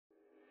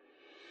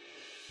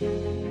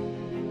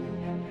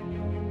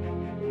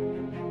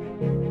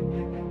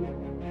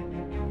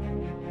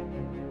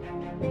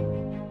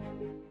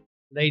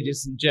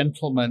Ladies and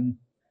gentlemen,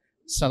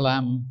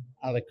 salam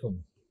alaikum.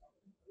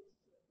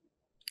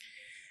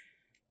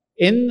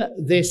 In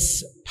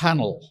this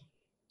panel,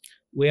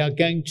 we are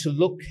going to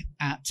look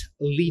at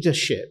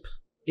leadership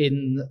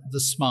in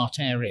the smart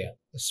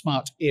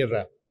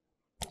era.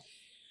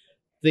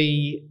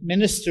 The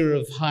Minister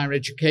of Higher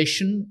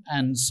Education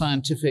and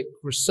Scientific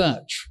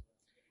Research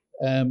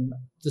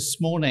this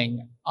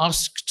morning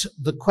asked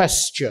the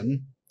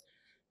question,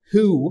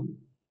 who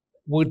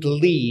would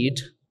lead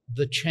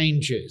the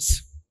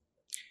changes?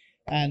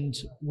 And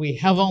we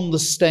have on the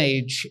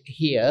stage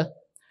here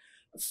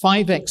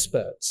 5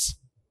 experts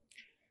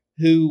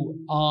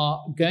who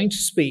are going to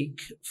speak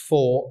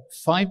for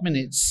 5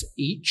 minutes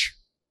each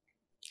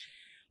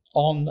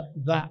on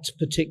that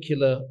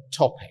particular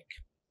topic.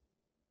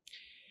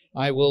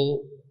 I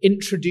will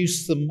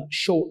introduce them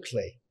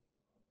shortly.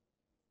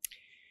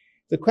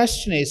 The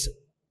question is,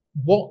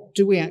 what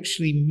do we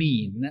actually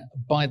mean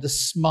by the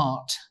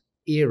smart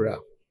era?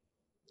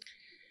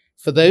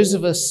 For those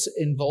of us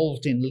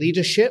involved in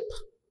leadership,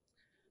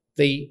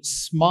 the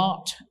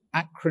SMART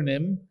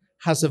acronym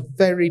has a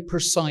very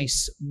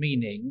precise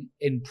meaning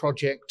in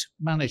project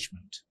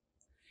management.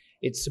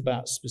 It's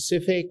about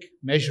specific,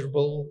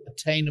 measurable,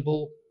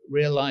 attainable,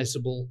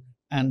 realizable,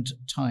 and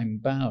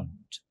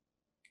time-bound.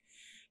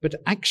 But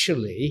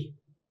actually,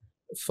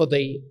 for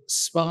the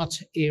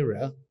SMART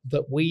era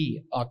that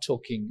we are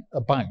talking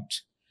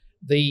about,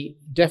 the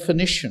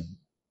definition,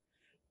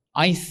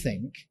 I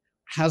think,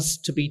 has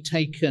to be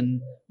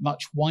taken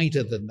much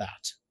wider than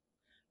that.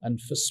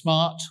 And for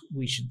SMART,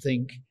 we should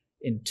think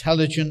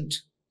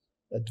intelligent,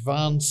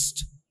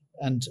 advanced,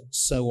 and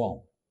so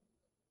on.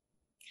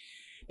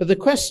 But the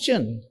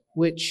question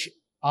which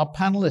our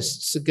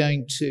panelists are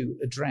going to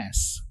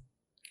address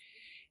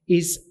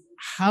is,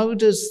 how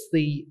does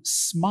the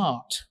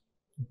SMART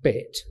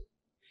bit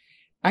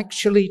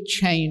actually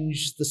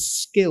change the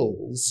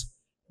skills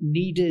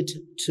needed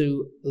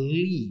to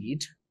lead,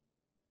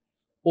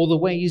 or the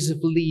ways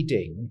of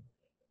leading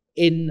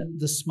in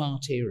the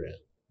smart era?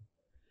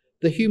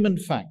 The human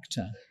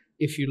factor,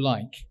 if you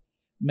like,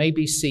 may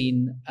be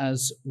seen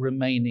as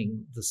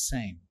remaining the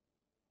same.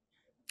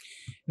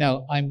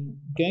 Now, I'm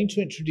going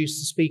to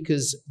introduce the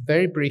speakers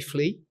very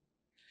briefly.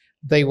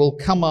 They will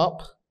come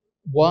up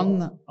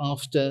one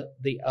after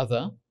the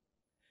other,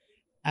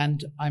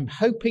 and I'm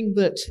hoping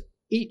that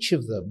each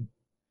of them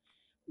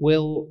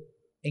will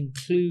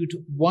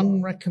include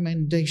one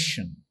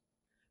recommendation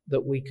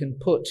that we can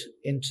put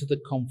into the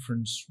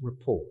conference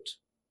report.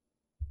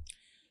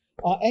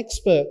 Our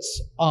experts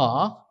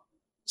are,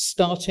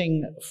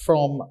 starting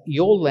from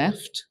your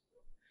left,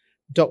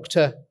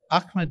 Dr.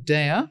 Ahmed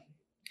Daya,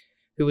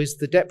 who is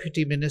the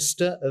Deputy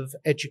Minister of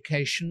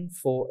Education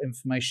for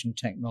Information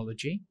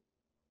Technology,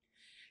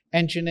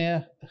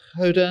 Engineer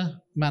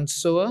Hoda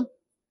Mansour,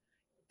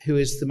 who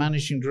is the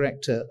Managing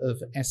Director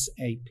of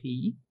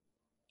SAP,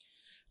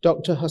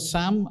 Dr.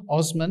 Hossam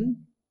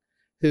Osman,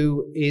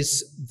 who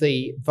is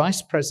the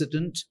Vice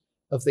President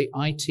of the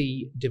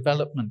IT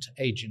Development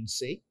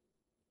Agency,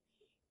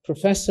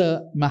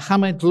 Professor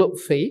Mohammed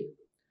Lutfi,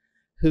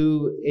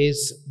 who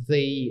is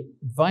the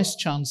Vice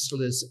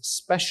Chancellor's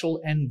Special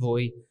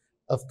Envoy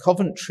of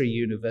Coventry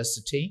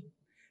University,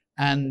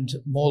 and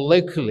more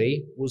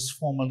locally was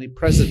formerly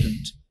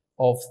President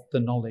of the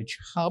Knowledge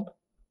Hub,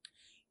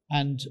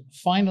 and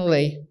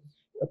finally,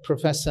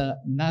 Professor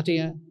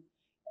Nadia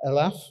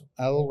El-Raf,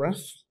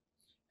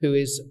 who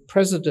is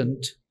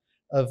President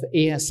of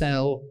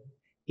ESL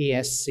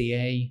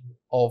ESCA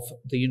of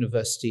the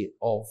University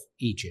of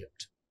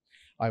Egypt.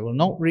 I will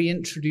not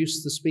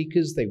reintroduce the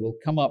speakers. They will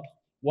come up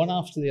one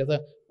after the other,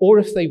 or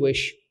if they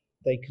wish,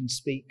 they can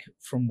speak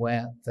from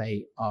where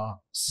they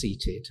are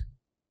seated.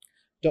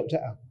 Dr.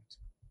 Ahmed.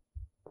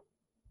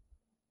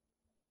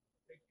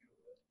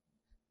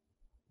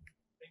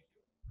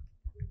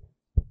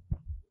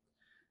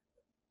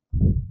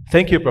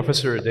 Thank you,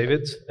 Professor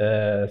David.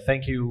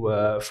 Thank you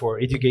for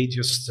EDUGATE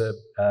just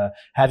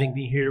having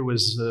me here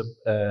with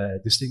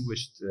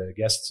distinguished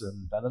guests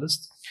and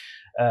panelists.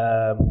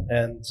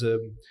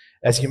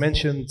 As you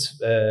mentioned,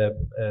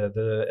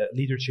 the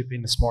leadership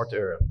in the smart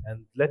era.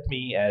 And let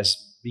me, as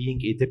being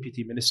a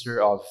Deputy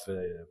Minister of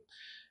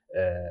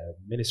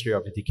Ministry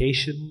of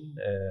Education,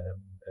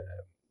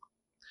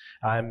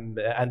 and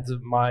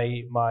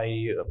my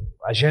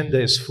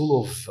agenda is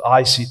full of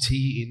ICT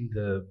in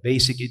the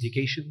basic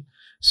education.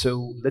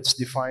 So let's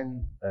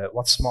define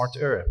what's smart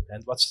era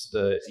and what's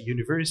the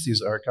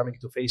universities are coming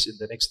to face in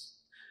the next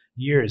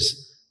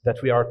years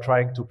that we are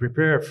trying to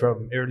prepare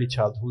from early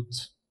childhood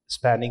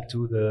spanning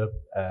to the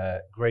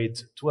grade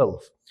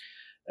 12.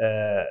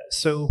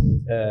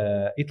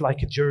 It's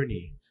like a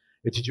journey.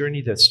 It's a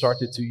journey that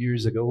started 2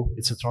 years ago.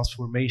 It's a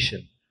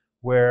transformation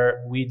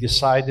where we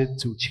decided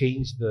to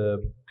change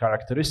the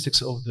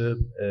characteristics of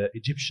the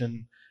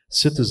Egyptian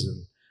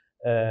citizen.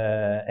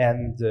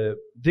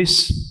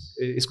 This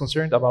is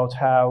concerned about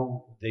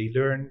how they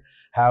learn,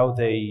 how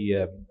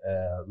they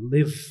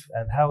live,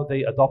 and how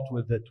they adopt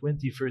with the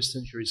 21st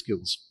century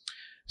skills.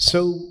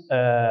 So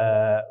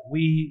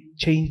we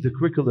changed the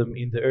curriculum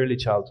in the early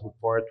childhood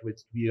part,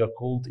 which we are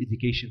called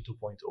Education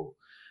 2.0.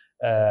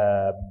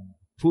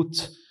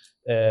 Put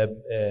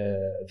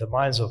the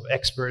minds of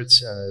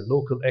experts,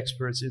 local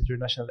experts,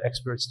 international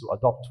experts, to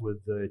adopt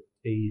with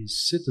a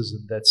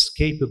citizen that's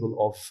capable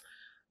of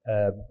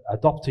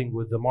adopting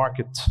with the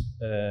market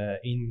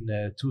in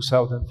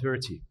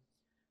 2030.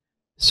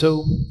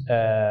 So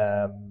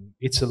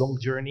it's a long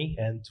journey,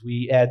 and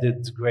we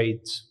added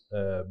grade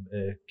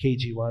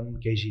KG1,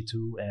 KG2,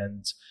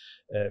 and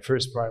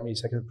first primary,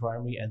 second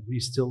primary, and we're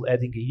still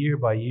adding year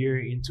by year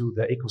into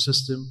the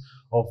ecosystem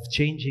of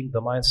changing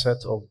the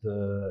mindset of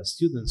the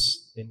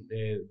students.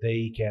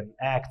 They can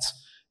act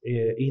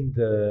in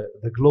the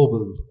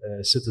global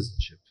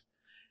citizenship.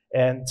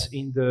 And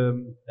in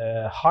the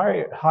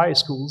high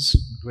schools,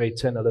 grade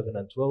 10, 11,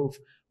 and 12,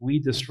 we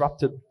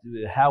disrupted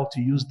how to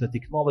use the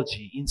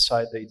technology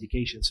inside the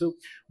education. So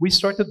we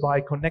started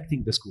by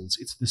connecting the schools.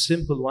 It's the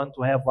simple one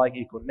to have like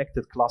a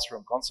connected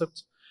classroom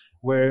concept,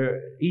 where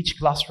each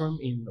classroom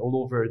in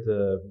all over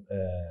the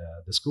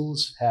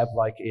schools have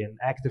like in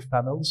active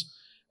panels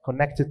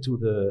connected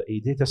to a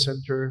data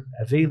center,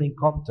 availing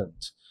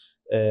content,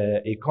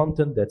 a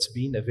content that's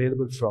been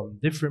available from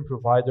different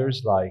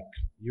providers like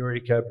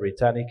Eureka,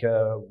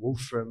 Britannica,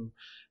 Wolfram,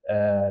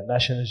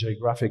 National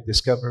Geographic,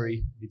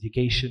 Discovery,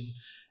 Education,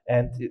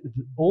 and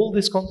all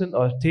this content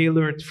are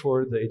tailored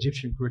for the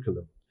Egyptian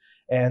curriculum.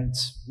 And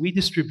we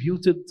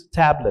distributed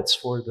tablets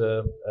for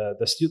the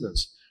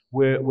students,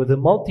 with a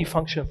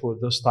multi-function for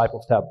those type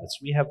of tablets.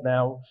 We have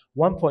now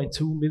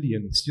 1.2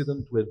 million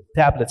students with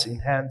tablets in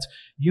hand,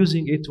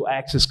 using it to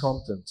access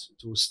content,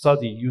 to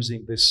study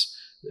using this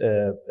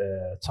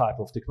type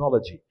of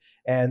technology.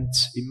 And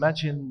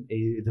imagine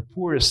the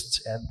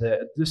poorest and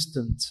the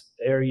distant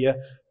area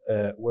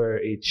where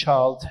a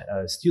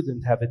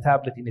student have a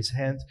tablet in his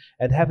hand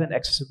and have an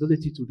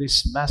accessibility to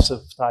this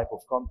massive type of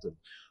content.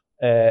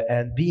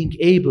 And being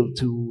able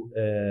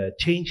to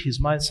change his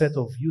mindset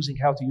of using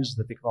how to use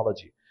the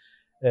technology.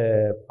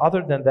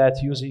 Other than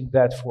that, using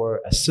that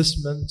for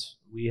assessment,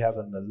 we have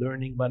a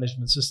learning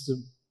management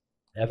system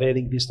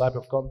availing this type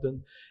of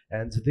content,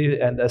 and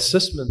an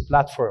assessment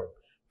platform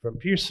from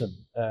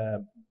Pearson,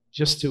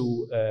 just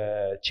to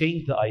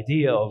change the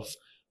idea of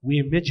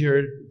we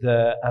measure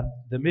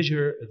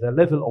the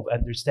level of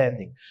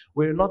understanding.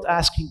 We're not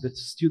asking the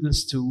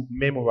students to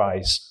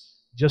memorize,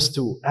 just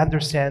to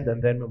understand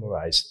and then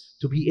memorize,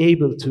 to be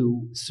able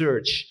to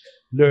search,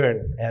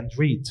 learn, and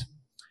read.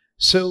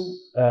 So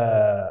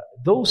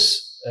those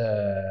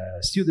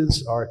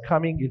students are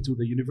coming into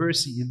the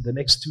university in the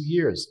next 2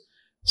 years.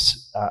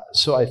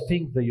 So I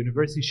think the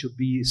university should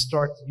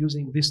start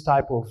using this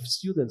type of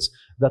students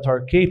that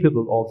are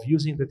capable of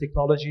using the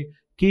technology,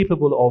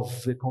 capable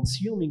of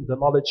consuming the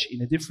knowledge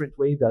in a different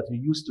way that we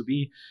used to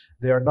be.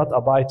 They are not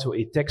abide to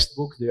a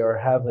textbook. They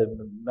have a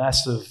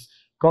massive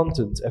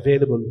content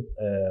available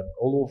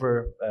all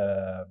over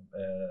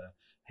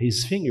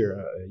his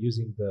finger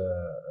using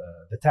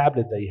the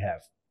tablet they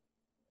have.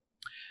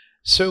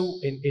 So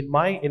in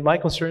my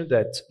concern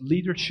that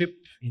leadership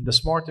in the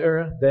smart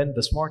era, then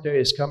the smart era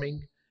is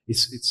coming.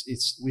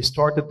 We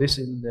started this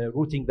in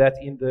rooting that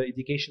in the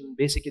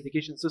basic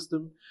education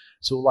system.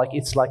 So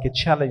it's like a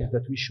challenge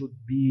that we should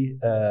be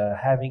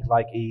having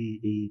like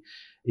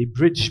a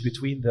bridge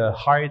between the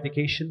higher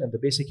education and the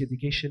basic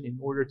education in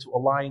order to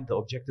align the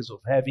objectives of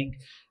having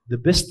the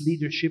best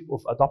leadership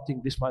of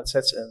adopting these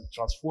mindsets and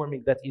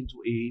transforming that into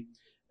a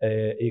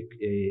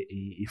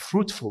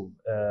fruitful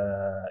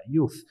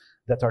youth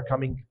that are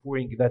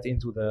pouring that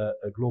into the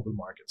global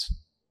markets.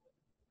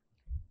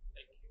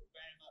 Thank you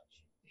very much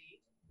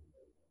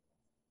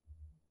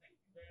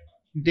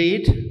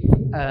indeed.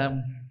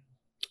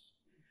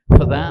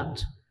 For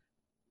that,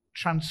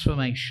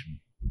 transformation,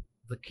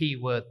 the key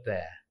word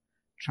there,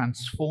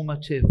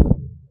 transformative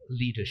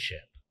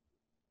leadership.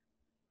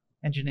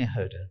 Engineer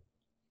Hoda.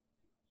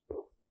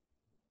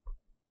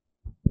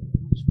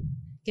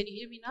 Can you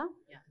hear me now?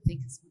 Yeah, I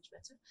think it's much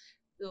better.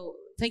 So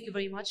thank you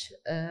very much,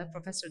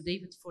 Professor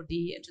David, for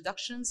the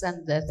introductions,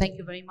 and thank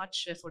you very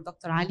much for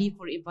Dr. Ali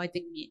for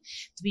inviting me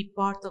to be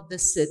part of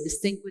this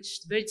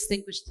very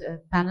distinguished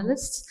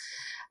panelists.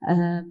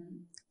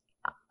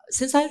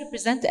 Since I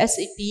represent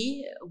SAP,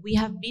 we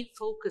have been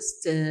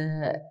focused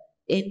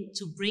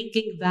into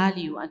bringing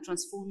value and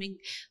transforming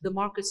the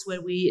markets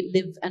where we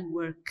live and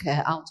work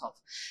out of.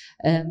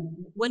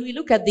 When we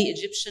look at the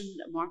Egyptian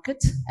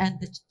market and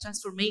the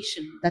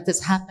transformation that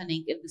is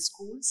happening in the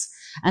schools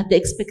and the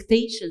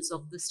expectations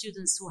of the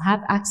students who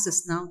have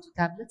access now to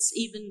tablets,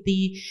 even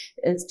the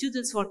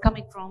students who are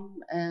coming from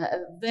a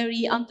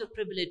very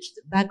underprivileged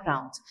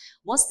background,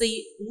 once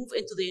they move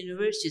into the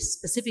universities,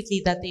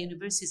 specifically that the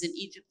universities in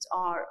Egypt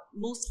are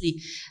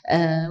mostly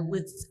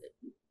with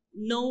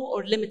no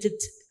or limited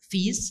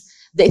fees,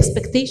 the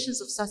expectations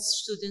of such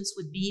students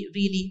would be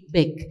really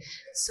big.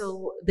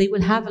 So they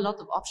will have a lot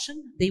of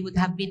options. They would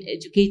have been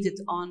educated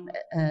on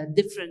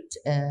different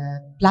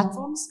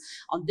platforms,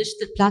 on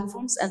digital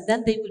platforms, and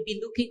then they will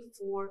be looking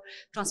for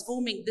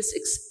transforming this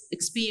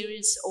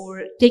experience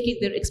or taking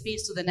their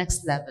experience to the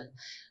next level.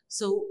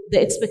 So the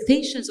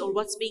expectations or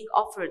what's being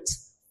offered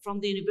from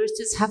the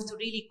universities have to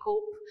really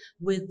cope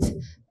with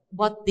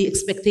what the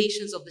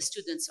expectations of the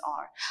students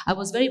are. I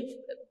was very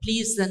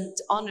pleased and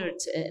honored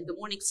in the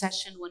morning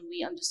session when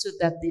we understood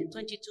that the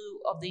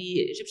 22 of the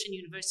Egyptian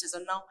universities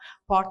are now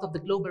part of the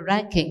global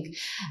ranking.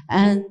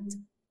 And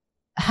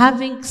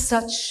having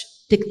such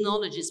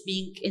technologies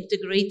being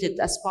integrated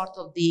as part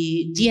of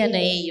the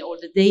DNA or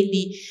the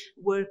daily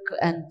work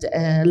and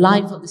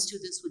life of the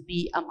students would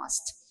be a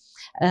must.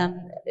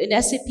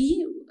 In SAP,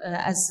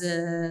 as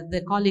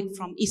the colleague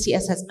from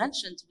ECS has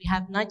mentioned, we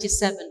have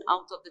 97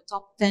 out of the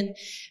top 10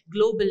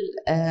 global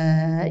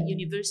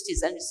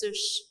universities and research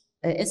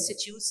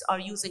institutes are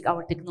using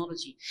our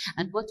technology.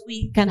 And what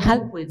we can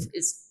help with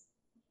is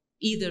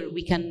either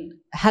we can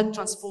help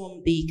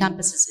transform the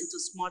campuses into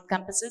smart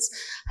campuses,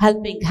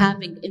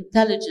 having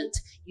intelligent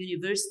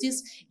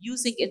universities,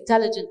 using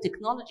intelligent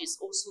technologies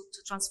also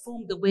to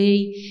transform the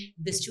way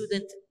the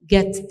student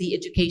gets the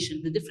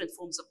education, the different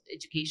forms of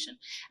education,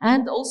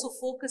 and also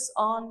focus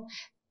on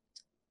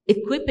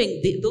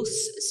equipping those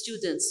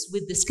students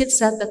with the skill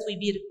set that will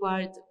be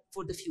required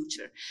for the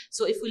future.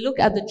 So if we look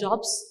at the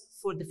jobs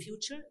for the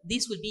future,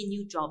 these will be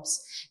new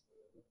jobs.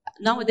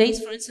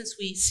 Nowadays, for instance,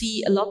 we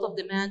see a lot of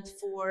demand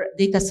for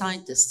data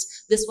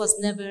scientists. This was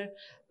never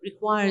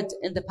required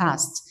in the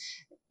past.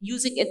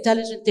 Using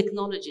intelligent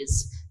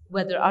technologies,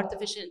 whether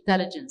artificial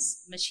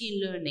intelligence,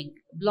 machine learning,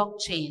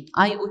 blockchain,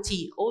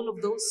 IoT, all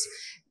of those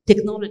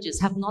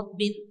technologies have not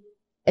been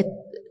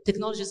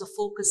technologies of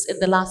focus in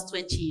the last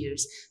 20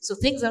 years. So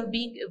things are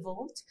being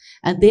evolved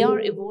and they are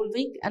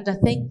evolving, and I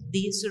think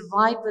the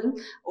survival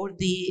or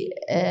the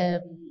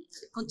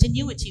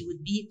continuity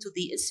would be to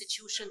the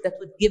institution that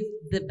would give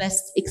the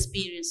best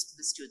experience to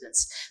the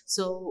students.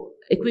 So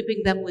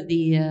equipping them with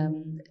the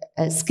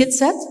skill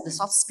set, the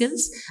soft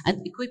skills,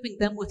 and equipping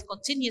them with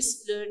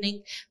continuous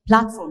learning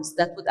platforms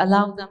that would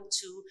allow them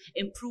to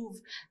improve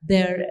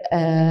their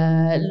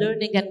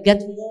learning and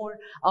get more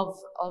of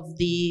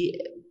the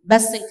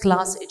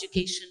best-in-class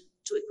education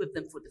to equip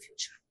them for the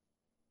future.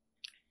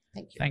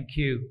 Thank you. Thank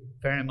you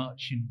very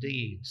much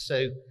indeed.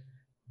 So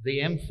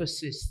the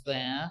emphasis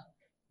there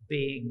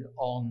being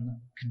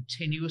on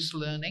continuous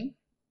learning,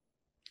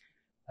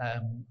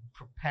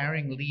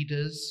 preparing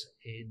leaders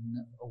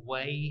in a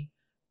way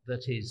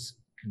that is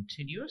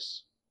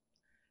continuous,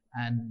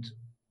 and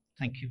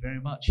thank you very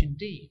much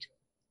indeed.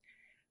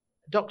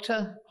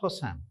 Dr.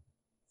 Hossam.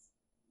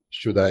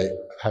 Should I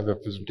have a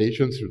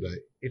presentation? Should I?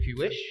 If you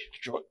wish.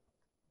 Sure.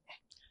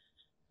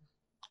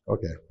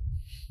 Okay.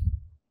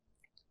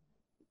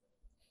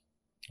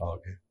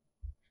 Okay.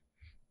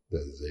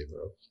 There's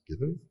zero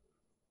given.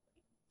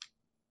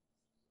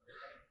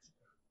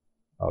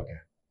 Okay.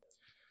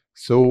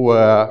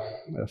 So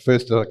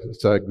first,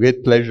 it's a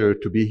great pleasure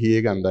to be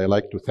here, and I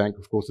like to thank,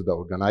 of course, the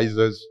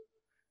organizers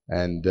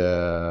and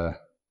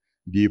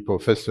dear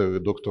Professor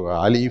Dr.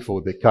 Ali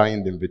for the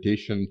kind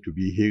invitation to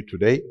be here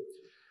today.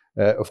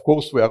 Of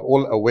course, we are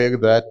all aware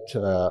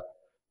that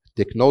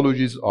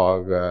technologies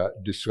are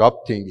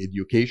disrupting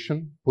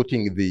education,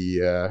 putting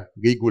the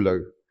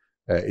regular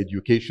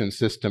education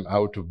system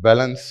out of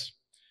balance,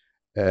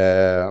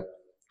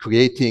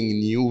 creating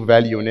new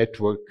value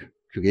network,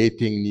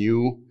 creating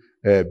new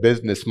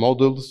business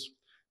models,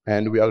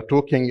 and we are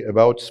talking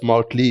about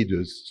smart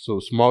leaders. So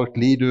smart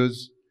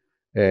leaders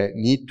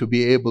need to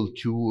be able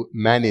to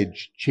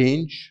manage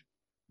change,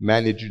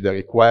 manage the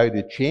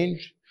required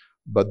change,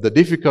 but the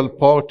difficult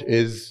part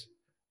is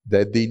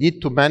that they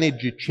need to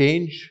manage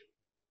change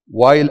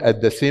while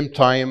at the same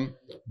time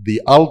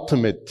the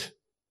ultimate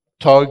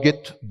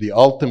target, the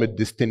ultimate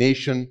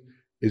destination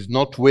is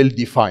not well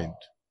defined.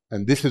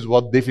 And this is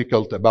what's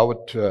difficult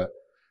about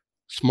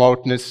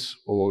smartness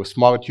or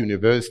smart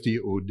university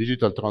or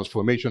digital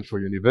transformation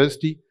for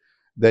university,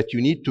 that you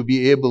need to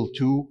be able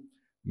to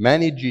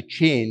manage a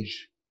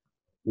change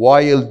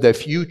while the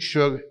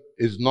future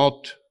is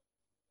not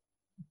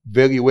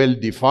very well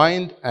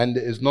defined and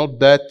is not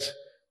that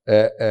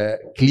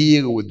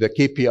clear with the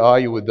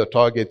KPI, with the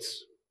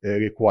targets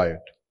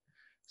required.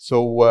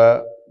 So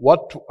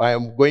what I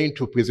am going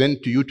to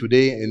present to you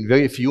today in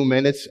very few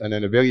minutes and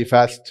in a very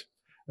fast,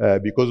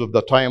 because of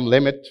the time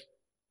limit,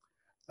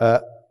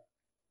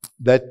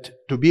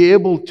 that to be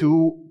able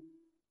to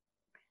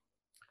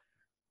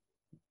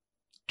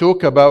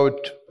talk about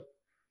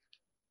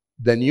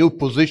the new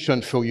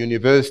position for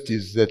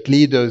universities that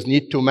leaders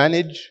need to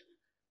manage,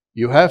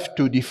 you have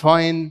to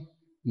define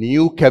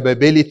new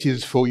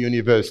capabilities for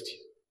university.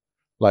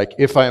 Like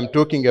if I am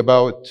talking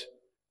about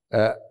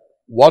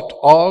what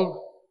are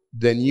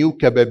the new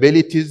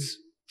capabilities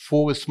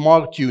for a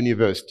smart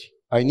university,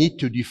 I need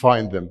to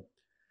define them.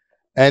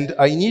 And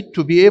I need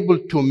to be able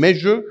to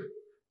measure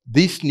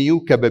these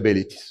new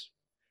capabilities.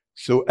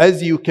 So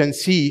as you can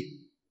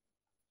see,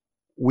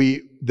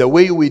 the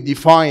way we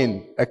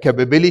define a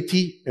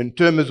capability in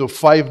terms of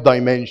 5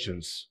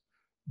 dimensions,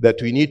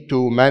 that we need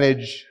to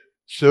manage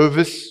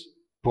service,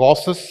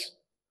 process,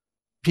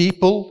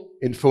 people,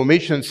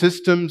 information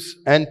systems,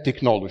 and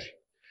technology.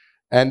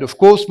 And of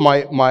course,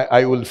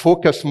 I will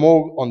focus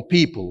more on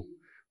people.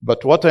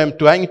 But what I'm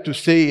trying to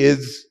say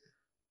is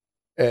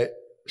a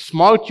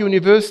smart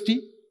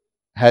university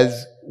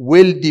has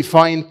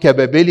well-defined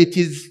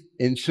capabilities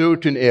in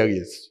certain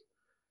areas.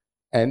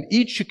 And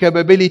each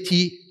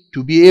capability,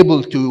 to be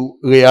able to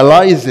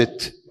realize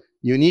it,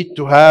 you need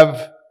to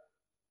have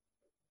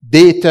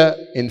data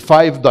in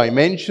 5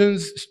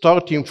 dimensions,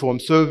 starting from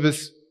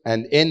service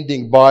and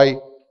ending by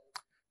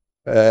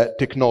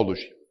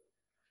technology.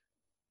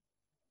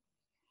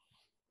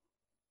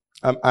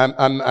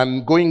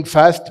 I'm going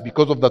fast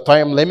because of the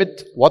time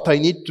limit. What I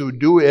need to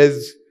do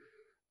is,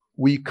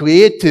 we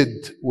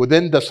created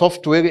within the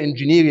Software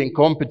Engineering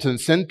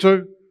Competence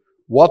Center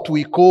what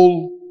we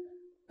call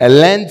a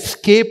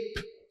landscape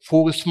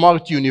for a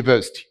smart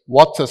university.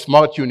 What's a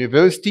smart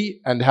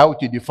university and how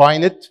to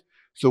define it?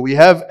 So we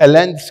have a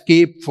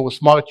landscape for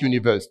smart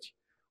university.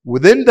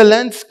 Within the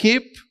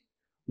landscape,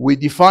 we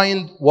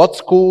defined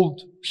what's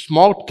called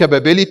smart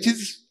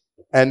capabilities.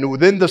 And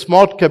within the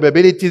smart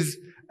capabilities,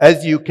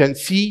 as you can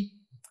see,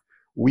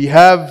 we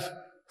have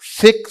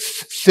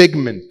 6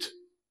 segments.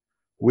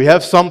 We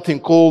have something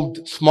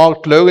called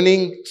smart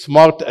learning,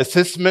 smart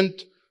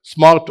assessment,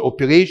 smart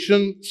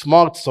operation,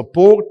 smart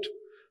support,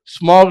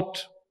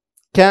 smart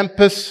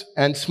campus,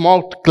 and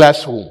smart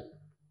classroom.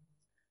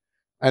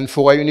 And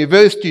for a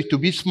university to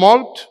be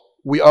smart,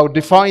 we are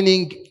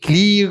defining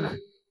clear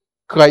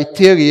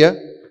criteria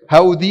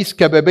how these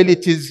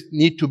capabilities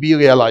need to be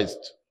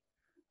realized,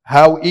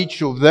 how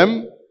each of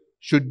them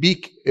should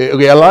be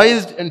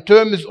realized in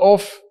terms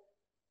of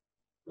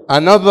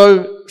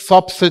another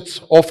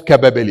subsets of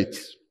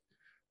capabilities.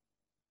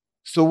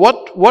 So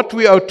what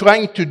we are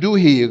trying to do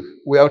here,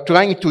 we are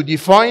trying to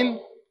define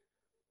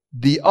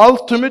the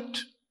ultimate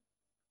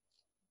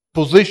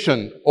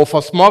position of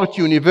a smart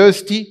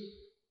university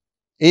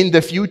in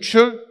the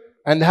future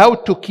and how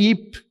to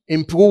keep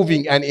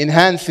improving and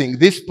enhancing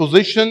this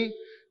position,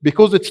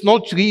 because it's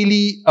not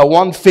really a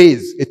one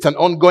phase, it's an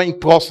ongoing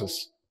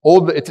process.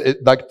 It's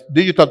like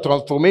digital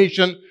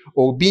transformation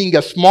or being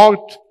a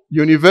smart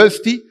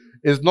university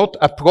is not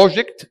a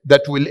project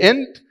that will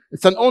end.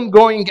 It's an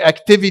ongoing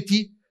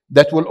activity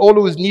that will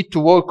always need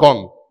to work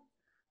on.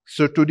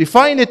 So to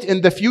define it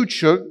in the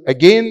future,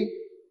 again,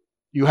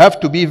 you have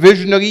to be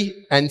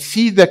visionary and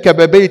see the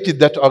capabilities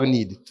that are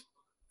needed.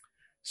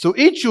 So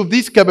each of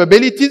these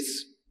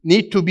capabilities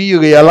need to be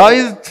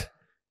realized,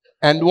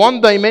 and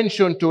one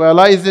dimension to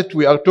realize it,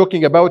 we are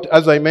talking about,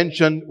 as I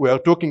mentioned, we are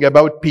talking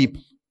about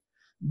people.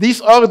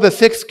 These are the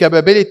 6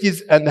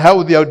 capabilities and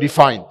how they are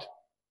defined.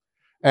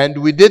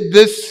 And we did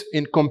this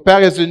in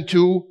comparison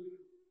to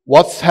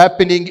what's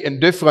happening in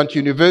different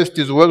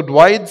universities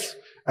worldwide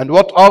and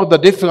what are the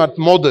different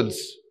models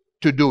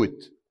to do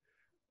it.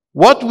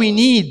 What we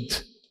need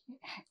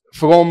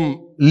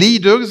from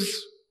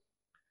leaders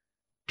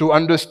to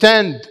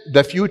understand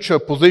the future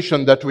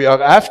position that we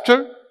are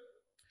after,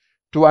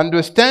 to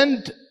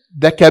understand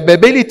the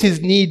capabilities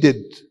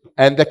needed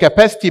and the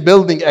capacity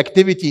building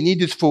activity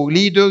needed for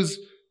leaders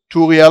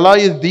to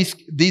realize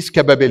these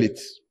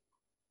capabilities.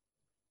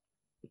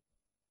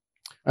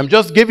 I'm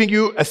just giving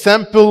you a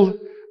sample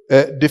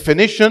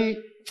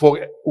definition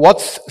for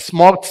what's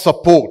smart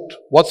support.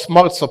 What's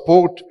smart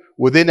support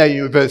within a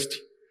university?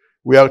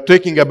 We are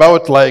talking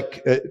about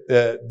like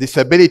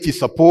disability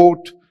support,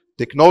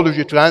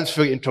 technology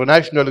transfer,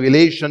 international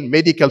relation,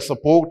 medical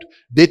support,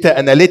 data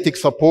analytics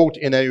support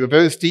in a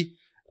university,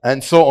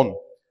 and so on.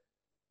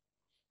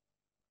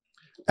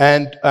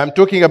 And I'm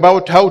talking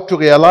about how to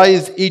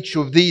realize each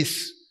of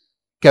these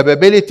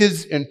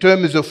capabilities in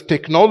terms of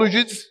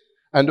technologies,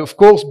 and of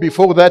course,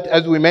 before that,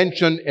 as we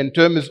mentioned, in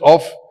terms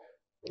of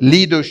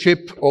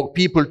leadership or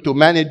people to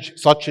manage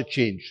such a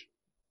change.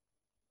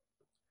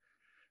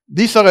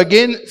 These are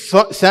again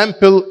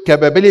sample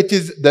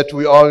capabilities that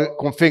we are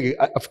configuring.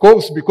 Of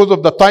course, because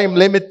of the time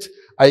limit,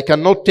 I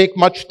cannot take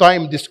much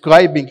time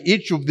describing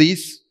each of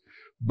these,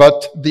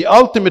 but the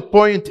ultimate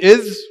point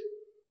is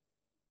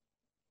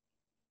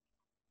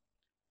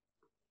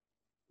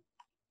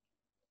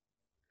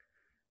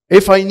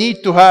if I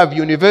need to have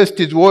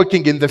universities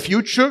working in the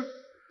future,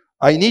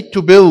 I need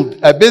to build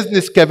a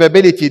business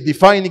capability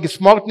defining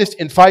smartness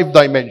in 5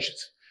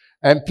 dimensions.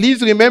 And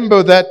please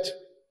remember that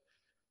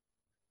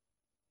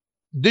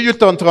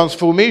digital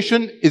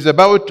transformation is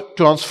about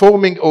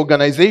transforming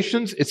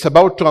organizations. It's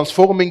about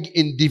transforming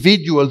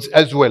individuals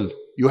as well.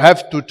 You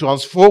have to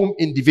transform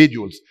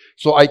individuals.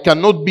 So I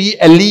cannot be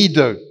a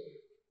leader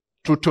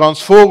to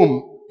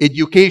transform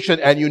education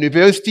and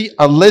university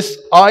unless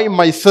I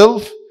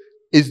myself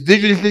is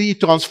digitally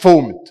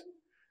transformed.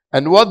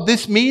 And what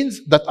this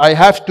means that I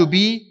have to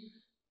be,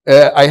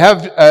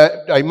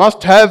 I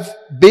must have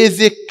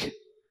basic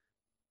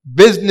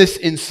business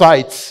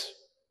insights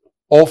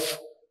of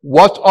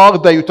what are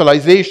the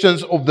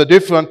utilizations of the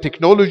different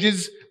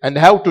technologies and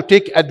how to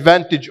take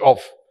advantage of.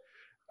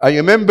 I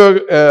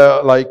remember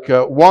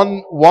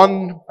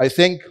I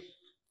think,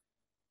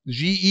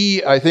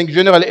 GE, I think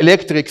General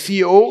Electric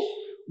CEO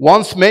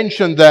once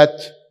mentioned that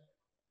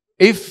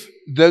if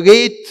the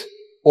rate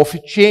of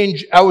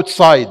change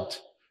outside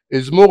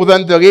is more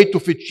than the rate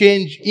of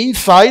change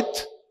inside,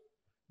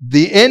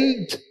 the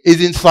end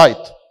is in sight,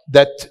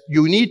 that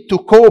you need to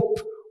cope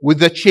with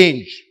the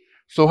change.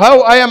 So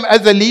how I am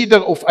as a leader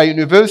of a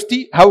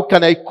university, how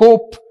can I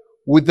cope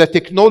with the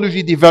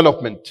technology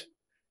development?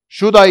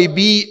 Should I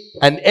be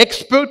an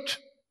expert?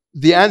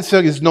 The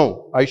answer is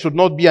no. I should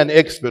not be an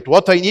expert.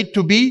 What I need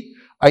to be,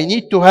 I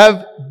need to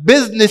have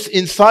business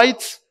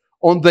insights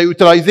on the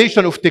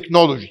utilization of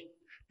technology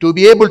to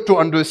be able to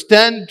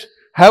understand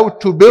how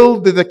to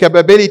build the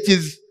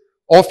capabilities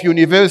of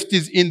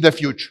universities in the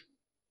future.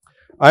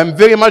 I'm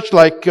very much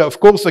like, of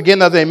course,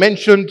 again, as I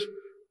mentioned,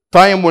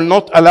 time will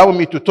not allow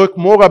me to talk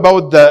more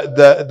about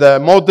the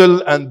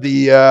model and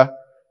the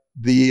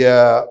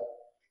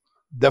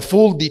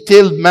full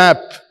detailed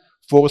map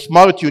for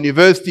smart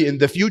university in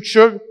the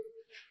future,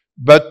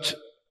 but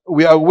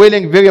we are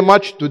willing very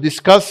much to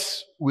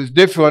discuss with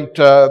different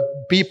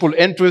people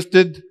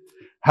interested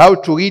how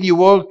to really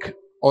work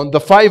on the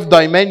 5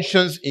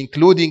 dimensions,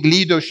 including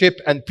leadership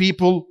and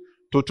people,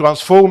 to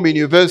transform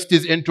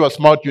universities into a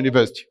smart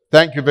university.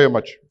 Thank you very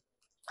much.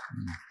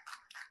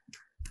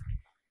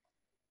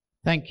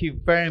 Thank you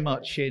very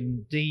much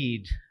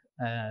indeed,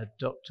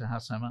 Dr.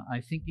 Hassan.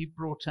 I think you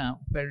brought out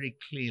very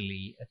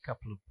clearly a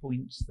couple of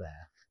points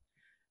there.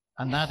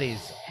 And that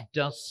is,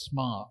 does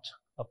SMART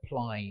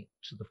apply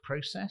to the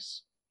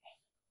process,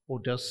 or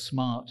does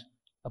SMART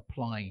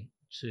apply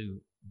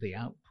to the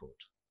output?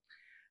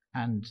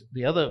 And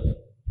the other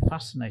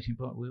fascinating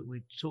part,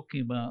 we're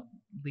talking about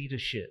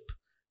leadership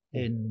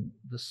in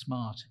the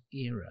SMART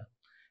era.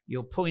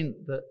 Your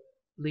point that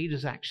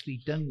leaders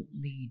actually don't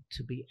need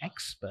to be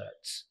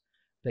experts,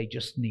 they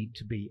just need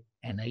to be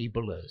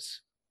enablers.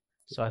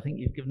 So I think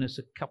you've given us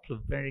a couple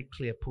of very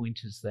clear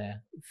pointers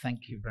there.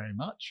 Thank you very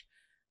much.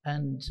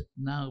 And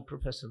now,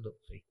 Professor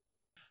Lutfi.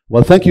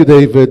 Well, thank you,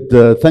 David.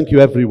 Thank you,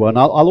 everyone.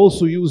 I'll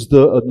also use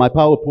my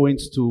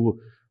PowerPoints to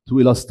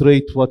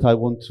illustrate what I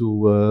want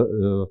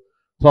to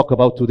talk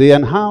about today,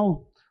 and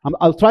how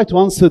I'll try to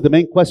answer the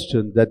main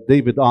question that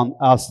David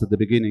asked at the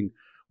beginning,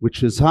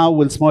 which is what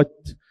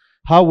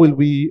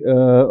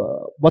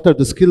are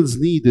the skills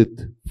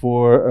needed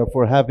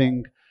for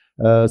having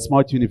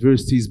smart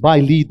universities by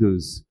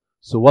leaders?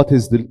 So what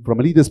is from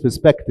a leader's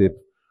perspective,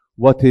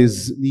 what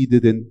is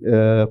needed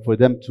for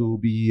them to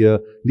be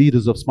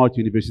leaders of smart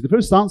university? The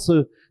first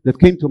answer that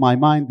came to my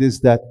mind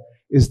is that,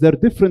 is there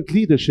different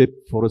leadership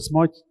for a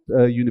smart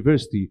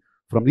university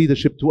from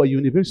leadership to a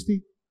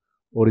university?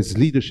 Or is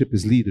leadership,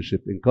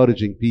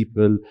 encouraging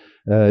people,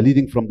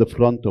 leading from the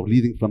front or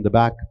leading from the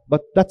back?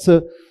 But that's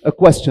a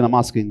question I'm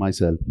asking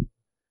myself.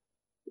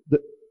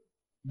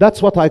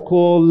 That's what I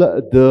call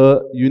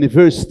the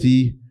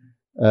university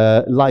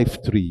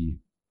life tree.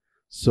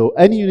 So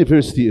any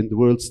university in the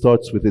world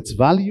starts with its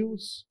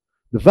values.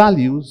 The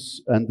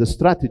values and the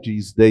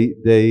strategies,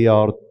 they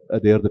are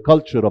the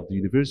culture of the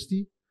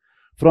university.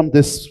 From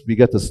this, we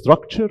get a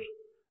structure,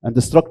 and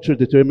the structure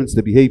determines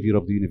the behavior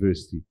of the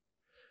university.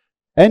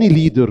 Any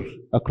leader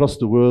across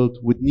the world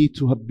would need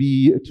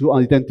to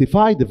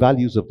identify the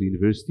values of the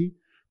university,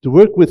 to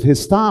work with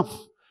his staff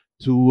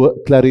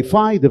to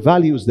clarify the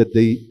values that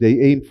they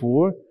aim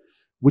for,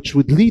 which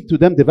would lead to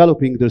them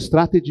developing their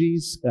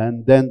strategies,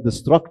 and then the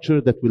structure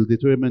that will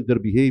determine their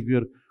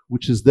behavior,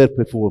 which is their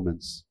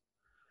performance.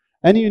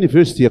 Any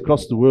university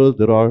across the world,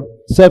 there are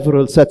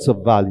several sets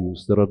of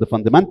values. There are the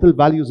fundamental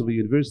values of a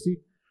university,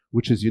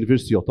 which is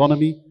university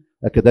autonomy,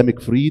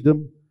 academic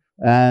freedom,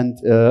 and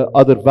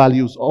other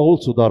values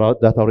also that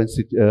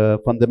are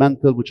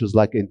fundamental, which is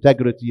like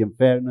integrity and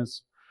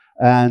fairness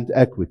and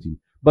equity.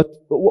 But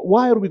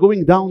why are we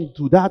going down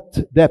to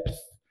that depth?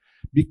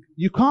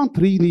 You can't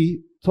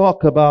really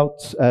talk about,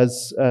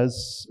 as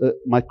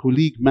my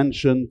colleague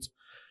mentioned,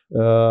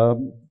 or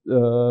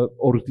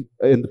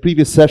in the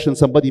previous session,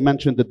 somebody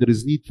mentioned that there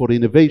is need for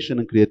innovation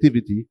and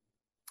creativity.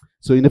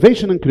 So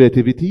innovation and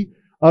creativity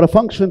are a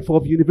function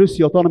of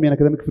university autonomy and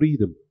academic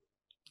freedom.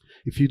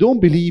 If you don't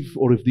believe,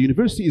 or if the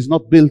university is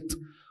not built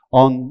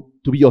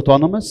to be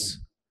autonomous,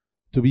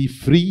 to be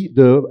free,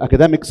 the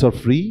academics are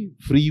free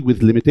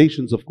with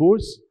limitations, of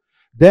course,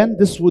 then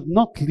this would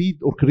not lead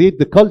or create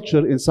the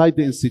culture inside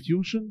the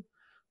institution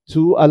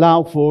to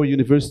allow for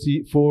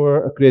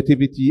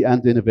creativity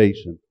and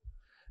innovation.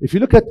 If you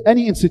look at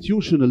any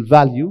institutional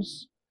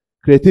values,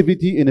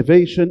 creativity,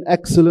 innovation,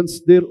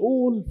 excellence, they're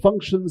all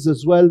functions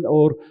as well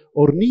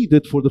or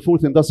needed for the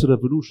fourth industrial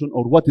revolution,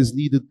 or what is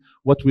needed,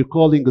 what we're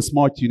calling a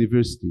smart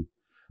university.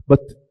 But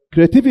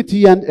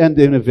creativity and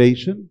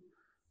innovation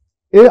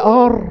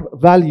are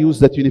values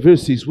that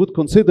universities would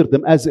consider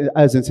them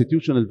as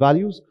institutional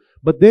values,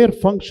 but they're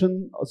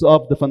functions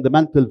of the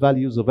fundamental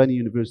values of any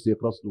university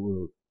across the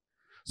world.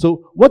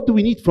 So what do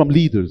we need from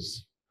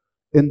leaders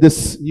in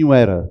this new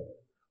era?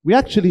 We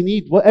actually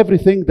need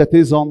everything that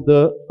is on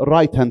the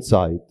right-hand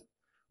side.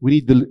 We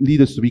need the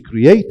leaders to be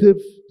creative,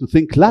 to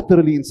think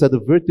laterally instead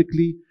of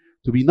vertically,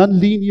 to be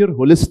non-linear,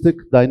 holistic,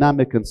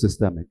 dynamic, and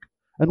systemic.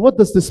 And what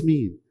does this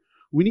mean?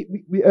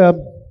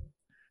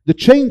 The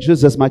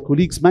changes, as my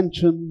colleagues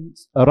mentioned,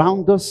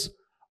 around us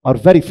are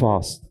very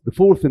fast. The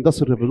fourth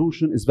industrial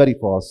revolution is very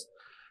fast.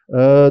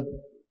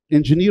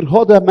 Engineer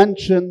Hoda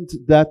mentioned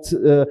that,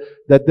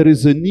 that there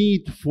is a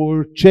need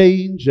for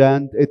change,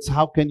 and it's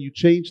how can you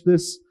change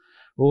this?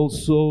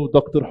 Also,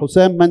 Dr.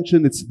 Hussein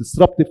mentioned it's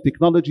disruptive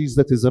technologies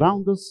that is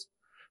around us.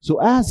 So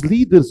as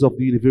leaders of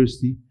the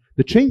university,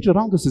 the change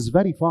around us is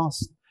very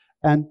fast.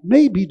 And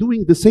maybe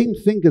doing the same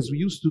thing as we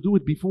used to do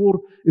it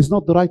before is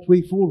not the right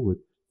way forward.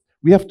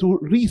 We have to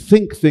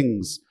rethink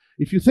things.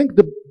 If you think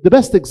the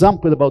best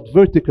example about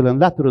vertical and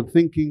lateral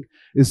thinking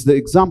is the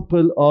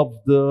example of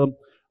the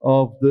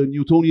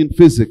Newtonian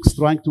physics,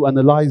 trying to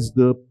analyze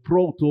the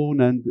proton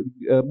and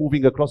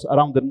moving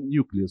around the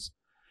nucleus.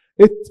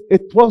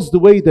 It was the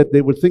way that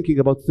they were thinking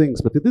about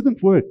things, but it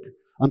didn't work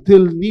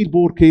until Niels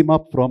Bohr came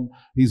up from,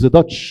 he's a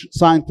Dutch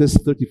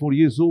scientist, 34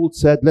 years old,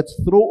 said, let's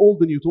throw all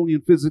the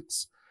Newtonian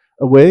physics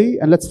away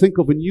and let's think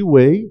of a new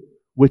way,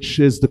 which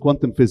is the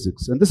quantum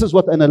physics. And this is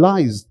what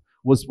analyzed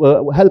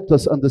helped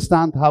us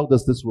understand how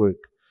does this work.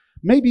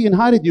 Maybe in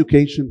higher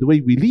education, the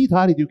way we lead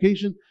higher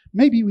education,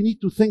 maybe we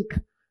need to think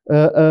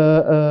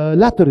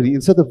laterally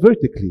instead of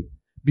vertically,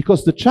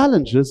 because the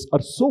challenges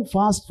are so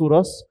fast for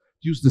us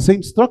to use the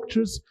same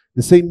structures,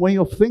 the same way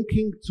of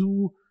thinking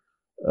to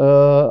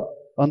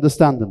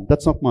understand them.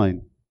 That's not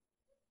mine.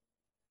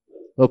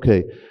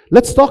 Okay,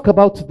 let's talk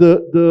about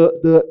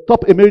the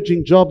top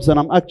emerging jobs, and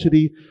I'm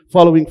actually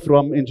following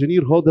from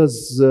Engineer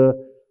Hoda's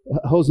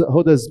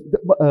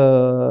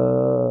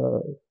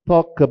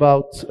talk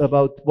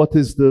about what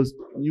is the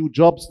new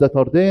jobs that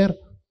are there.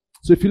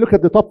 So if you look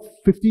at the top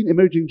 15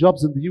 emerging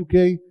jobs in the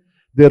UK,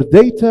 they're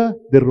data,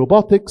 they're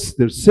robotics,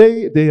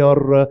 they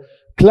are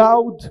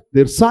cloud,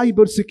 they're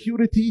cyber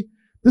security.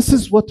 This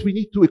is what we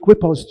need to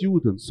equip our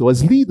students. So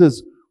as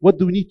leaders, what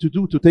do we need to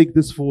do to take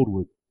this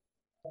forward?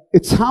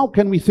 It's how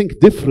can we think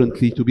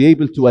differently to be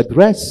able to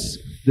address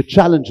the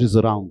challenges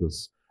around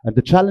us. And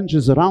the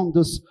challenges around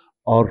us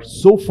are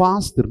so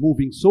fast, they're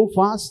moving so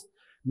fast,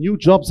 new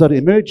jobs are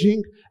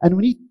emerging,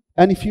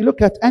 and if you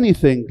look at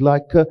anything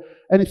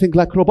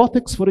like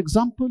robotics, for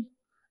example,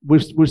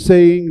 we're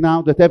saying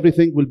now that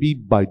everything will be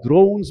by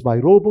drones, by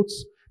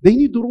robots. They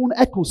need their own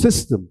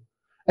ecosystem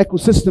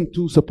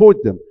to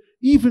support them.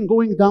 Even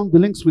going down the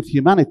links with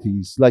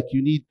humanities, like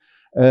you need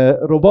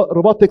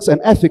robotics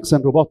and ethics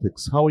and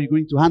robotics. How are you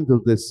going to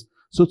handle this?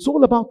 So it's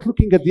all about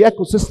looking at the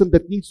ecosystem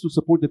that needs to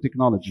support the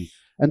technology.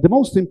 And the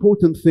most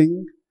important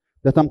thing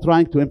that I'm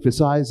trying to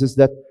emphasize is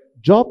that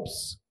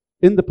jobs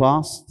in the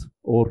past,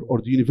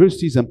 or the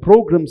universities and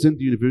programs in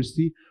the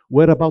university,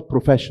 were about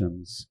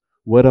professions,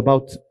 were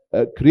about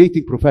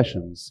creating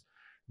professions.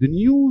 The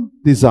new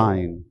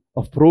design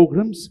of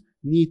programs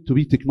need to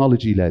be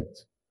technology-led,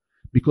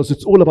 because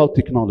it's all about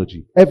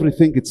technology.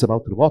 Everything, it's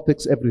about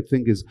robotics,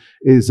 everything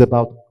is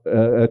about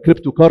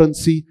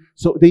cryptocurrency.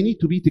 So they need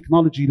to be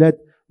technology-led,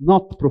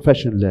 not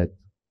profession-led.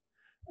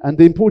 And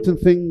the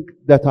important thing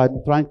that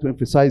I'm trying to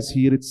emphasize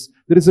here,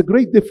 there is a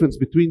great difference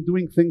between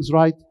doing things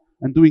right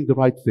and doing the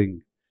right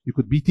thing. You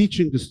could be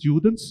teaching the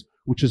students,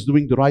 which is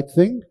doing the right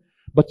thing,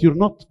 but you're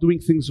not doing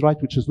things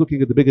right, which is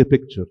looking at the bigger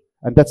picture.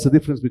 And that's the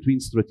difference between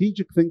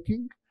strategic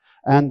thinking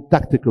and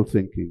tactical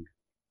thinking.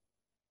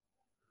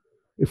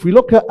 If we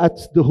look at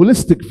the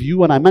holistic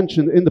view, and I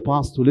mentioned in the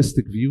past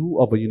holistic view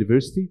of a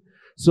university,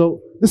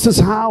 so this is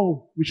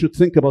how we should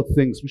think about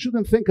things. We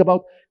shouldn't think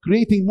about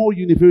creating more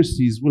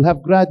universities. We'll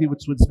have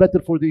graduates, it's better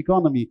for the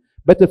economy,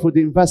 better for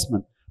the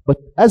investment. But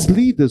as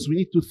leaders, we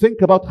need to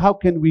think about how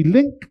can we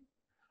link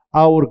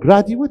our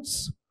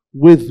graduates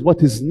with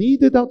what is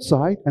needed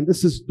outside, and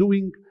this is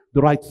doing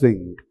the right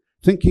thing,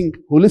 thinking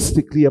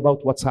holistically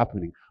about what's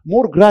happening.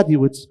 More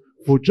graduates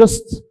for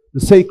just the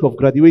sake of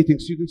graduating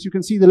students. You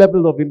can see the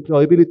level of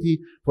employability,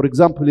 for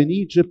example, in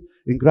Egypt,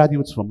 in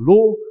graduates from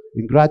law,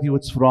 in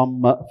graduates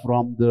from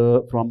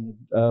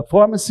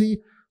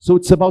pharmacy. So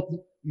it's about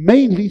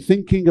mainly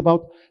thinking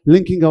about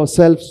linking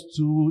ourselves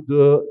to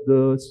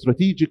the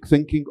strategic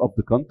thinking of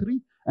the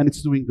country, and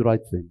it's doing the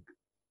right thing.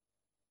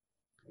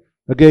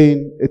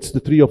 Again, it's the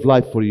tree of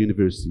life for a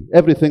university.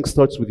 Everything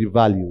starts with your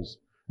values.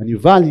 And your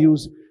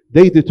values,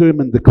 they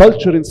determine the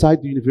culture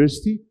inside the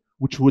university,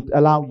 which would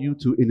allow you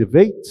to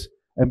innovate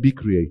and be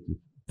creative.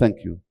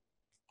 Thank you.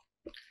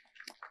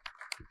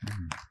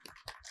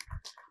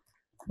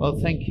 Well,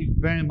 thank you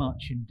very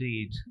much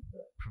indeed,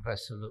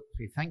 Professor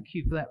Lutfi. Thank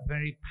you for that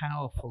very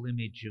powerful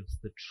image of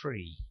the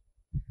tree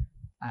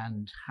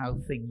and how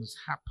things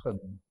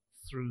happen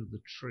through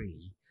the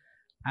tree,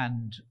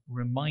 and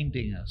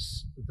reminding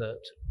us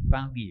that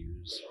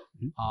values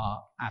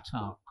are at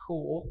our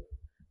core,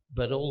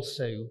 but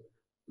also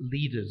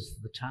leaders,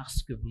 the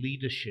task of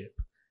leadership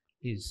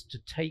is to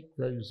take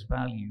those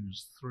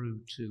values through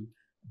to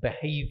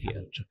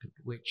behavior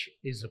which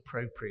is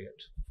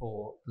appropriate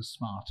for the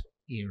smart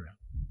era.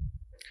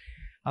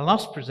 Our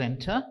last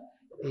presenter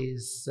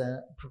is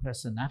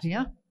Professor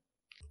Nadia.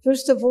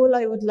 First of all,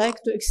 I would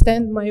like to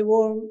extend my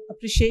warm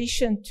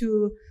appreciation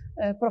to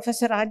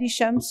Professor Ali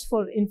Shams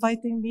for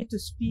inviting me to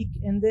speak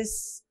in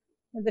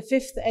the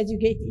 5th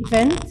EDUGATE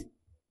event.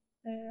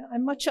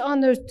 I'm much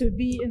honored to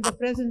be in the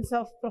presence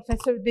of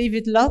Professor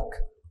David Locke,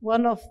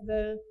 one of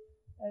the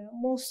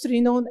most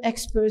renowned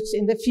experts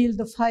in the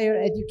field of higher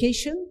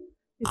education.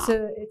 It's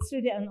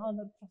really an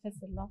honor,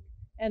 Professor Locke,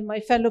 and my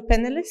fellow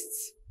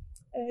panelists.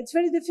 It's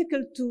very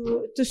difficult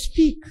to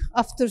speak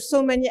after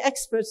so many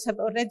experts have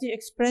already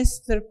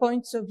expressed their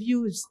points of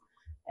views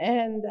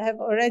and have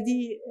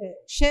already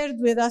shared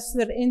with us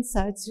their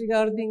insights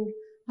regarding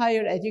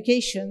higher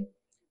education.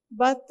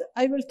 But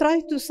I will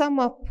try to sum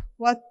up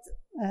what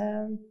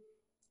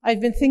I've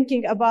been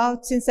thinking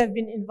about since I've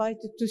been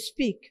invited to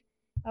speak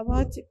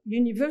about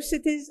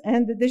universities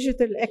and the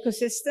digital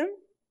ecosystem,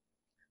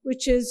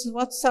 which is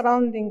what's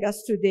surrounding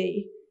us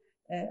today.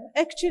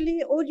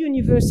 Actually, all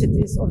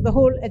universities or the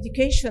whole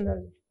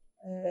educational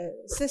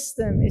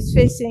system is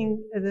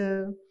facing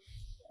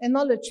a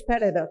knowledge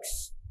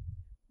paradox.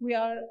 We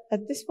are,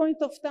 at this point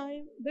of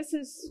time, this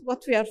is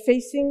what we are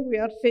facing. We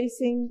are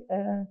facing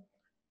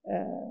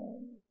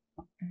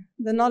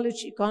the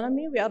knowledge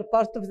economy. We are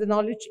part of the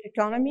knowledge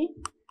economy.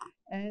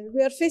 And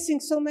we are facing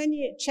so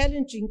many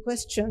challenging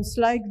questions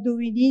like, do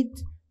we need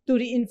to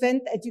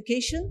reinvent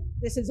education?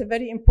 This is a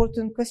very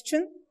important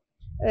question.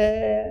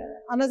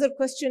 Another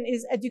question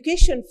is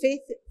education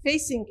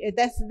facing a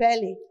death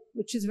valley,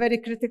 which is a very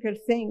critical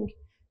thing.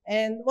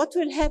 And what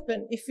will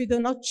happen if we do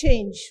not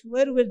change?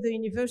 Where will the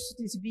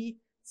universities be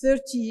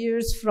 30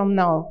 years from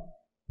now?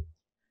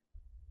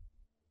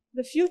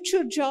 The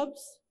future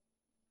jobs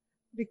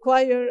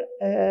require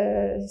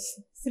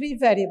 3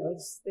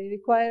 variables. They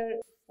require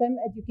STEM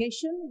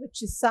education,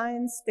 which is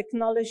science,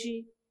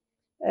 technology,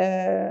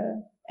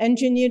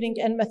 engineering,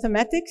 and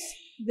mathematics.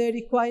 They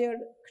require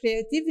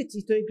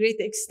creativity to a great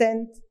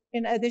extent,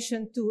 in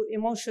addition to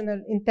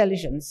emotional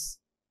intelligence.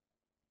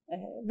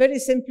 Very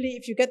simply,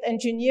 if you get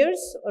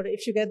engineers or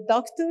if you get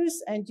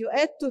doctors and you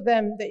add to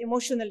them the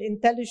emotional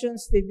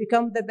intelligence, they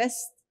become the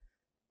best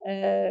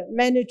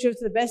managers,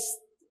 the best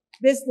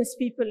business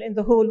people in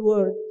the whole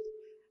world.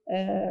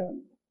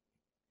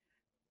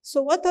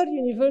 So what are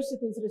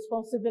universities'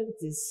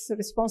 responsibilities?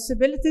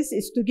 Responsibilities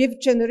is to give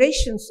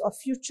generations of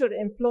future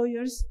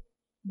employers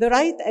the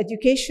right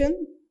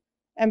education,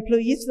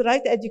 employees the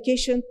right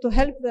education to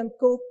help them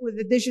cope with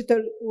the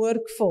digital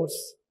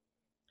workforce.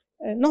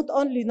 Not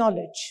only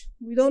knowledge.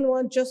 We don't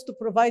want just to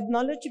provide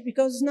knowledge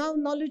because now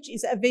knowledge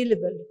is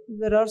available.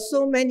 There are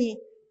so many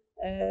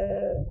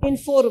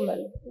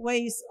informal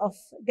ways of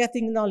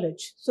getting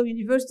knowledge. So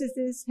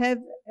universities have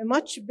a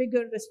much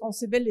bigger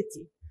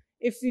responsibility.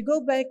 If we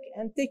go back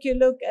and take a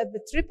look at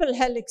the triple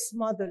helix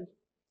model,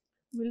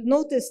 we'll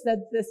notice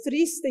that the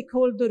 3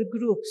 stakeholder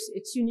groups,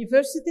 it's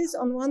universities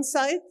on one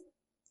side,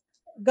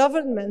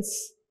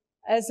 governments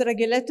as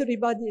regulatory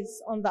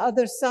bodies on the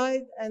other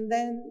side, and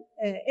then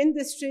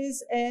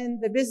industries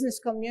and the business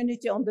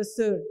community on the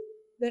third.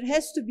 There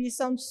has to be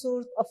some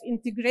sort of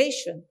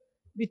integration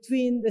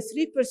between the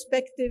 3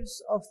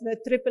 perspectives of the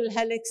triple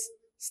helix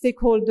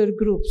stakeholder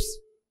groups.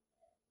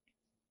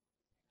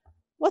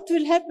 What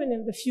will happen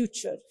in the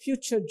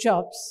future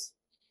jobs?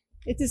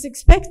 It is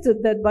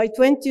expected that by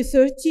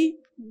 2030,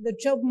 the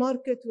job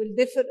market will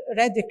differ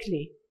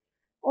radically.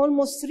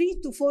 Almost 3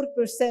 to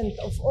 4%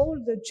 of all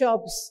the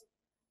jobs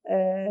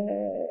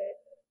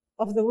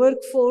of the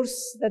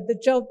workforce that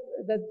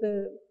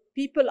the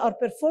people are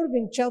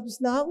performing jobs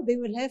now, they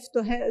will have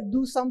to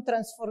do some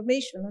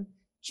transformation,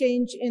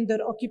 change in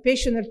their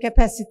occupational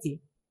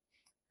capacity.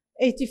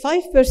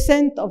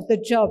 85% of the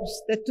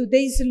jobs that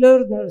today's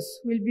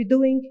learners will be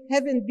doing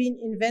haven't been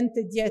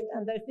invented yet,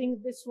 and I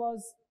think this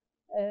was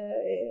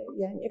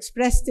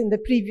expressed in the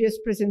previous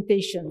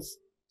presentations.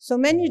 So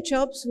many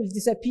jobs will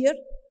disappear.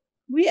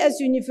 We as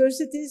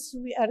universities,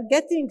 we are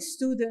getting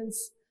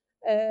students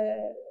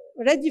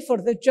ready for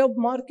the job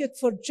market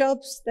for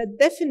jobs that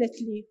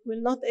definitely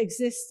will not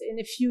exist in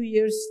a few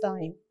years'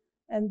 time.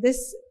 And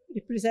this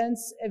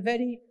represents a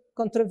very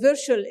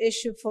controversial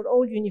issue for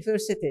all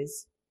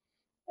universities.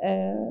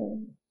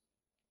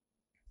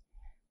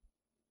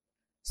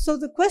 So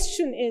the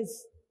question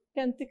is,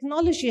 can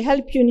technology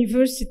help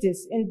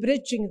universities in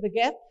bridging the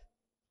gap?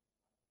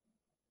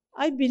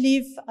 I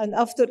believe, and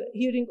after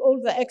hearing all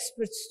the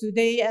experts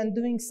today and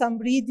doing some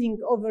reading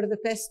over the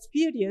past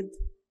period,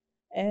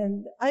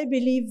 and I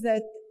believe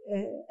that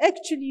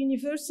actually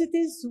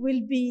universities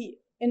will be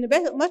in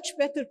a much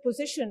better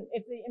position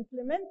if they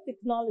implement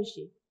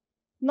technology,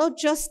 not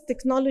just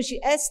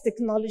technology as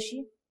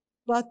technology,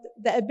 but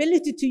the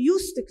ability to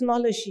use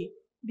technology,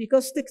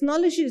 because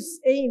technology's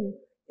aim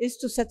is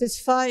to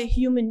satisfy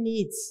human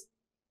needs.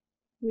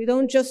 We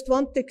don't just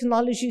want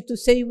technology to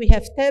say we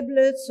have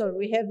tablets or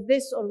we have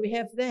this or we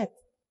have that.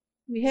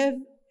 We have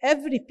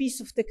every piece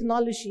of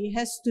technology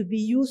has to be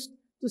used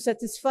to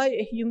satisfy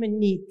a human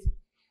need.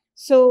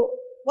 So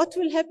what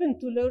will happen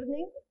to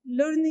learning?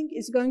 Learning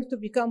is going to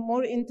become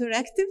more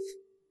interactive,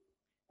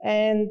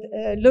 and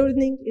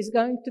learning is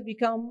going to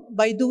become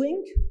by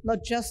doing, not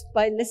just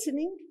by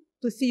listening.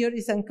 to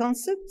theories and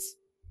concepts.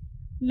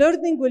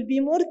 Learning will be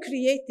more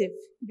creative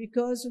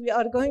because we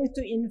are going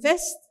to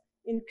invest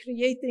in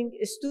creating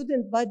a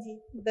student body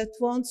that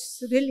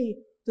wants really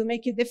to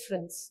make a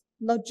difference,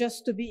 not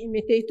just to be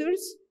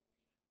imitators.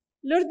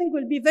 Learning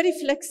will be very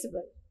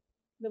flexible.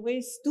 The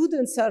way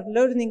students are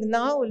learning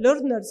now,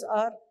 learners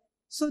are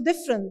so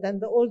different than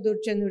the older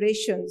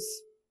generations.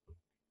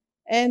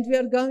 And we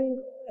are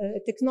going,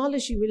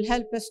 technology will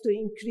help us to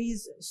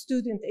increase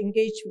student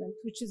engagement,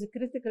 which is a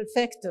critical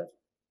factor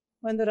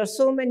when there are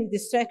so many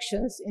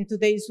distractions in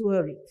today's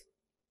world.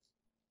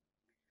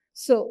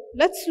 So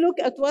let's look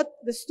at what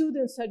the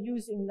students are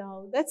using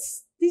now.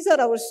 These are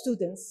our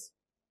students.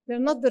 They're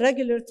not the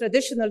regular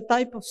traditional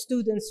type of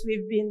students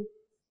we've been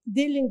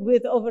dealing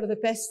with over the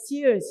past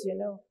years, you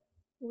know.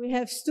 We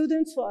have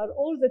students who are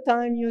all the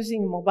time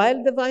using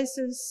mobile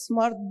devices,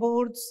 smart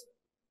boards,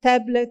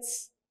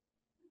 tablets.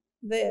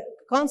 The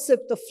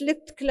concept of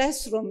flipped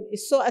classroom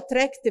is so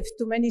attractive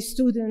to many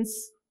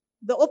students.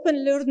 The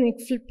open learning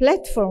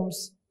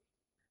platforms,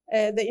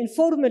 the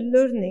informal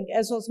learning,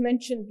 as was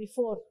mentioned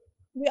before,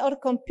 we are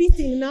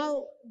competing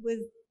now with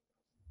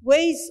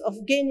ways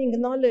of gaining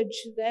knowledge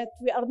that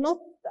we are not,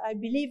 I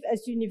believe,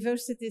 as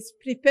universities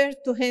prepared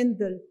to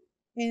handle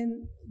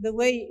in the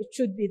way it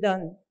should be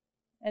done.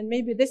 And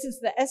maybe this is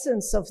the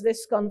essence of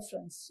this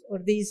conference or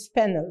these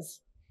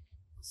panels.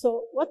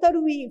 So what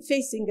are we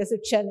facing as a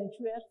challenge?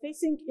 We are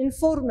facing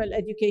informal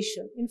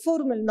education,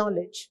 informal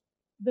knowledge.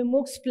 The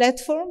MOOCs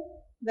platform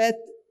that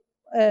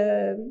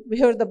we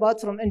heard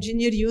about from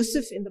Engineer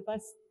Yusuf in the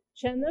past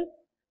channel,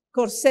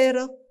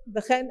 Coursera,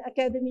 the Khan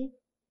Academy.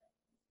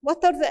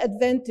 What are the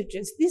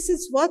advantages? This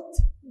is what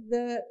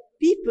the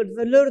people,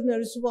 the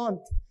learners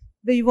want.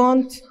 They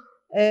want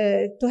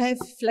to have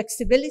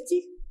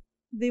flexibility.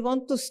 They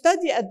want to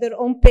study at their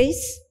own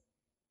pace.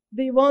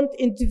 They want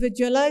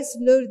individualized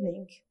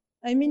learning.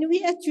 I mean,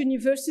 we at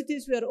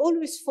universities, we are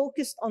always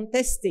focused on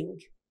testing.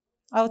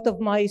 Out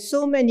of my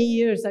so many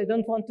years, I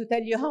don't want to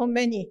tell you how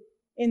many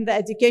in the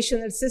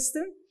educational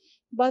system,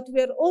 but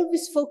we are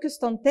always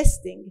focused on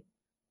testing.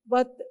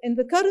 But in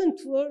the current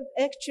world,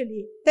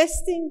 actually,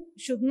 testing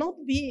should not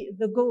be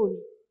the goal.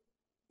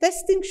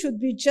 Testing should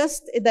be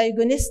just a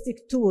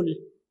diagnostic tool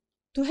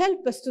to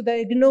help us to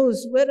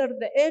diagnose where are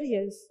the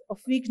areas of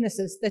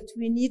weaknesses that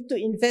we need to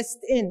invest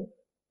in.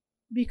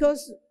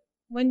 Because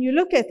when you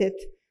look at it,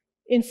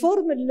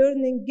 informal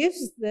learning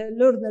gives the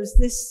learners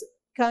this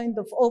kind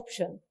of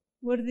option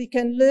where they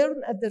can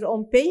learn at their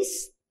own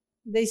pace.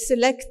 They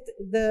select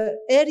the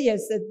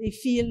areas that they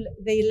feel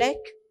they lack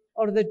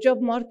or the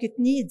job market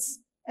needs,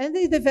 and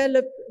they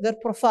develop their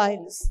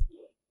profiles.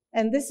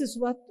 And this is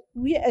what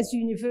we as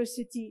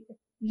university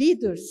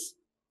leaders,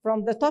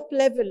 from the top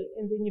level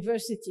in the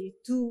university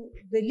to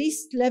the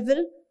least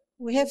level,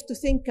 we have to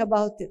think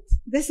about it.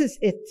 This is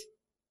it.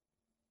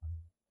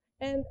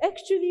 And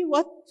actually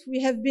what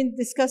we have been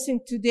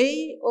discussing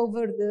today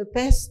over the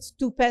past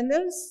two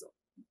panels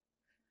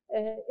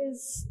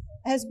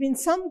has been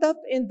summed up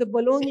in the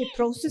Bologna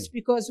process,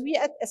 because we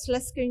at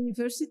Aslaska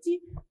University,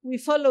 we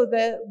follow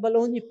the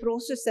Bologna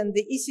process and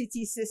the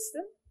ECT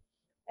system.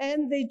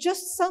 And they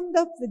just summed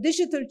up the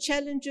digital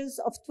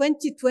challenges of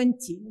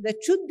 2020 that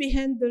should be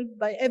handled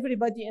by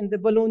everybody in the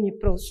Bologna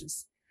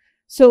process.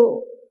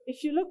 So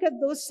if you look at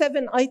those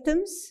 7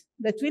 items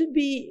that will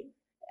be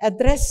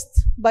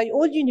addressed by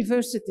all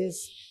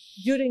universities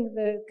during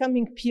the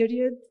coming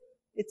period,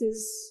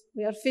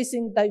 we are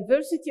facing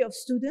diversity of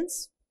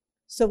students.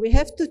 So we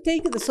have to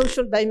take the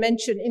social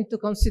dimension into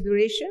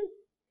consideration.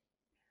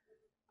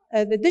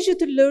 The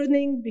digital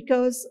learning,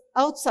 because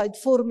outside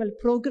formal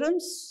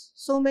programs,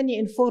 so many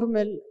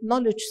informal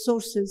knowledge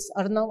sources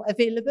are now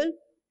available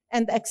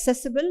and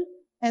accessible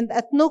and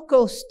at no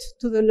cost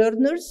to the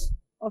learners,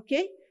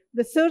 okay?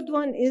 The third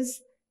one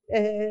is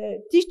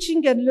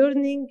teaching and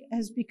learning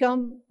has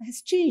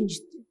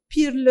changed.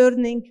 Peer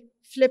learning,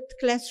 flipped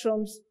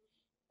classrooms,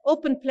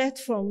 open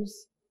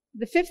platforms.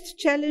 The fifth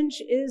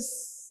challenge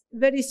is a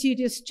very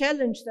serious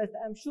challenge that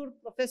I'm sure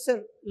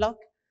Professor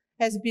Locke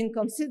has been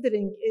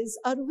considering is,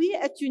 are we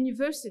at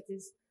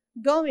universities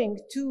going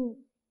to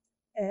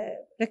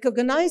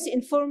recognize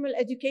informal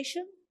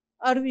education?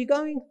 Are we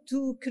going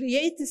to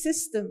create a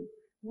system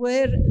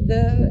where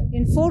the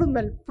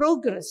informal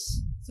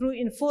progress through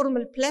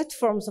informal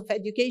platforms of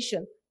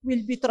education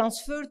will be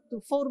transferred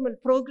to formal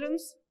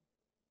programs?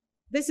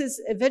 This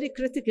is a very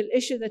critical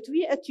issue that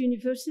we at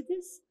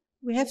universities,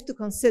 we have to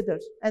consider,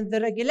 and the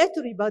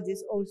regulatory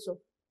bodies also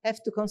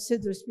have to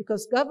consider,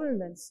 because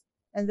governments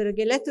and the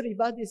regulatory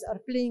bodies are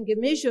playing a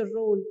major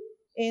role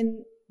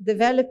in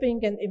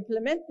developing and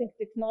implementing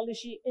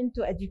technology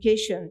into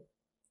education.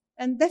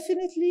 And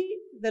definitely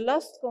the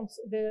last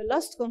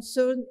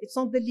concern, it's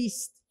not the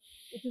least,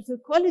 it is the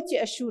quality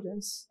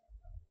assurance.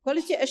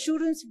 Quality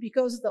assurance,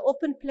 because the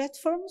open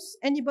platforms,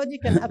 anybody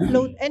can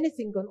upload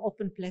anything on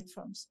open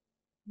platforms.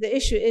 The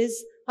issue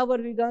is, how are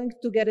we going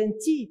to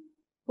guarantee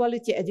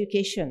quality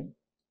education?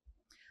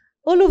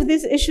 All of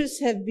these issues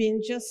have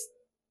been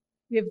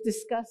we have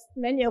discussed,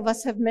 many of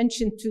us have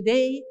mentioned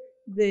today,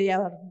 they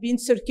are been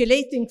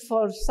circulating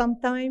for some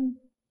time.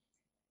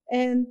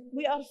 And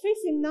we are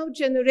facing now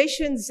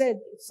Generation Z.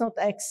 It's not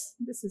X.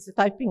 This is a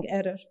typing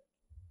error.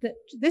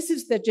 This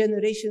is the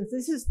generation.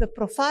 This is the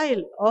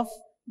profile of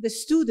the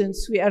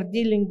students we are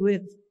dealing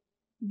with.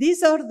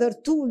 These are their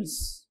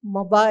tools,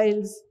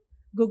 mobiles,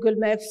 Google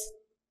Maps.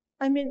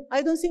 I mean,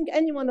 I don't think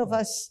any one of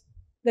us,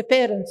 the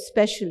parents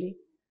especially,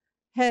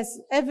 has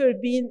ever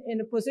been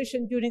in a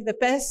position during the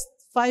past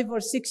 5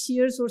 or 6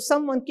 years where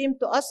someone came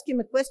to ask him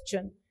a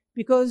question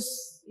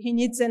because he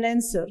needs an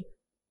answer.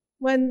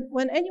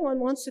 When anyone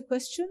wants a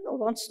question or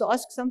wants to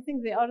ask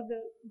something, they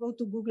go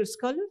to Google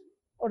Scholar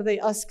or they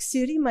ask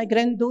Siri. My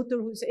granddaughter,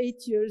 who's 8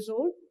 years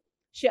old,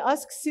 she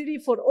asks Siri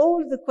for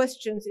all the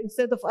questions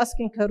instead of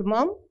asking her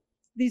mom.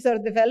 These are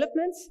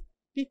developments.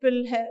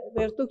 People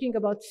were talking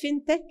about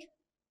fintech,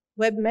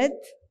 WebMed,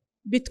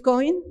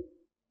 Bitcoin.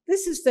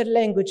 This is their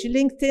language.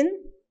 LinkedIn.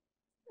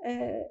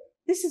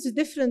 This is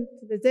different.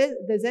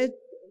 The Z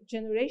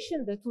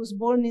generation that was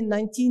born in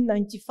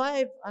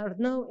 1995 are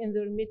now in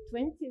their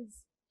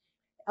mid-20s,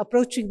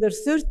 approaching their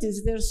 30s.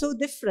 They're so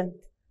different.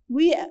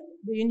 We,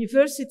 the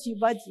university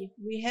body,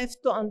 we have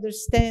to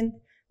understand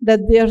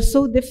that they are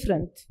so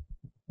different.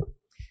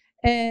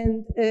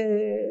 And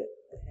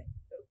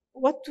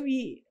what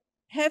we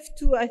have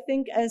to, I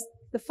think, as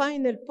the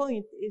final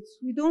point is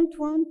we don't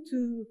want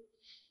to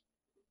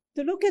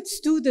look at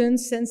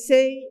students and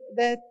say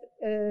that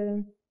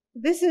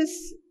this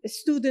is a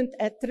student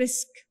at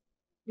risk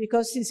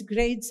because his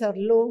grades are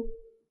low,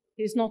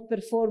 he's not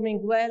performing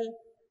well,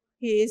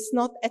 he is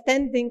not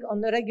attending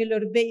on a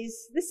regular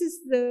basis. This is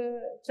the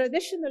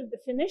traditional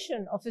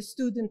definition of a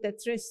student at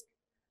risk.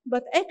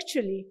 But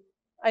actually,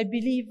 I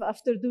believe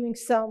after doing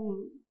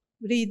some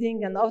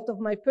reading and out of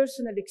my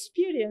personal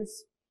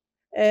experience,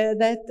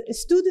 that a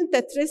student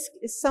at risk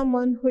is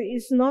someone who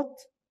is not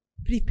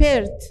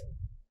prepared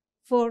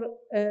for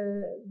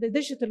the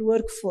digital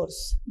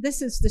workforce.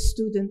 This is the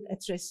student at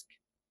risk.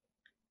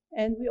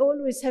 And we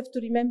always have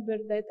to remember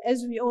that,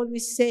 as we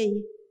always say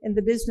in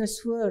the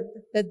business world,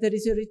 that there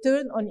is a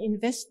return on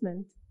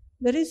investment.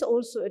 There is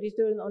also a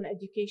return on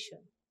education.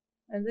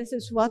 And this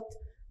is what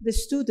the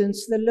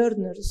students, the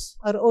learners,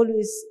 are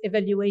always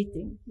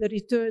evaluating, the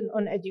return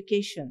on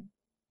education.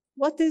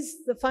 What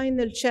is the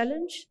final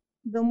challenge?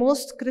 The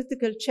most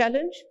critical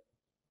challenge?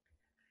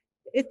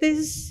 It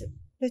is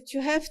that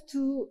you have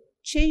to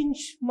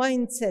change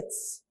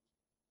mindsets.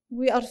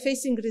 We are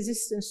facing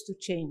resistance to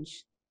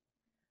change.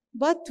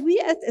 But we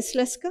at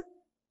Islaska,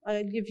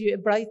 I'll give you a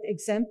bright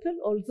example,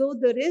 although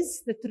there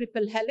is the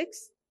triple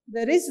helix,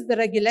 there is the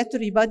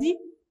regulatory body,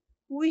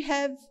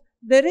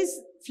 there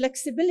is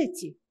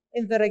flexibility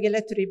in the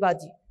regulatory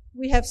body.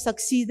 We have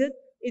succeeded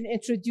in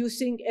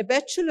introducing a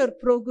bachelor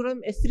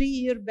program, a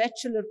 3-year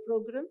bachelor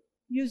program,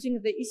 using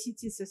the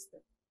ECT system.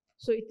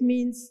 So it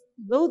means,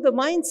 though the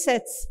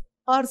mindsets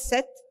are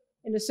set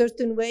in a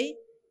certain way,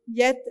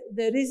 yet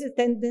there is a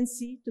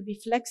tendency to be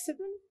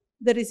flexible.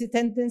 There is a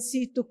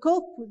tendency to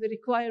cope with the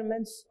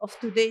requirements of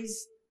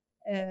today's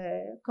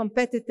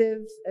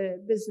competitive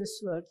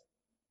business world.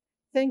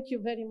 Thank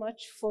you very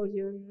much for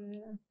your...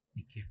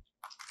 Thank you.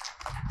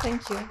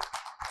 Thank you.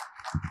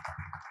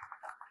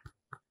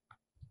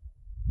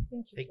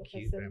 Thank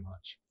you very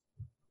much.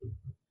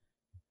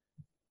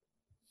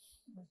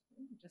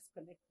 Just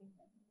connecting.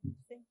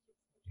 Thank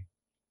you.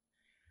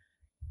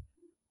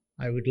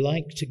 I would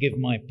like to give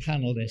my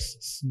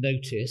panelists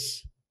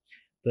notice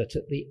that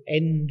at the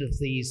end of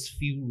these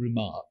few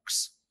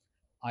remarks,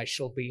 I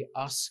shall be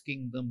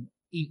asking them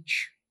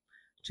each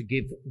to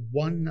give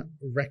one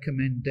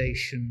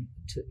recommendation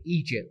to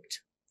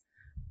Egypt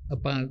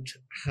about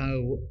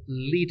how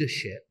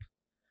leadership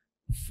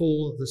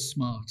for the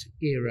smart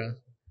era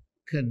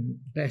can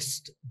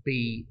best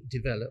be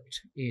developed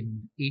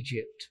in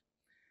Egypt.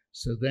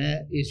 So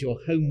there is your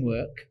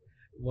homework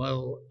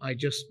while I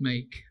just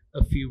make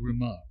a few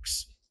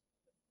remarks.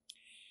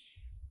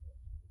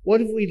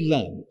 What have we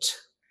learnt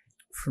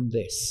from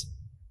this?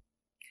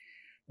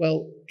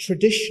 Well,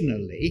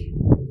 traditionally,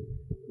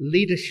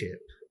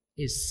 leadership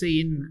is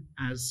seen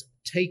as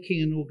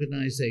taking an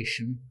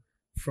organization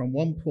from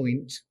one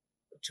point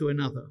to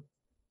another.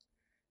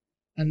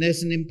 And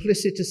there's an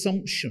implicit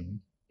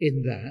assumption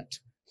in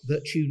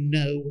that you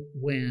know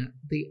where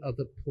the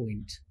other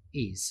point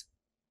is.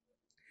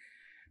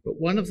 But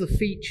one of the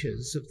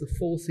features of the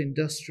fourth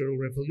industrial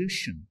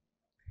revolution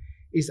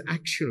is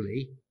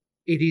actually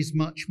it is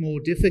much more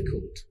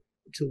difficult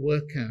to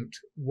work out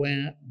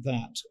where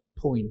that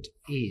point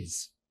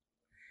is.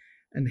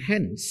 And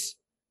hence,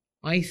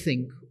 I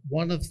think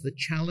one of the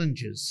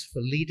challenges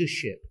for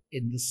leadership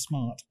in the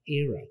smart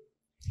era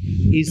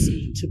is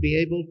to be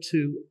able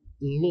to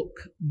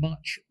look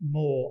much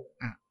more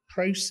at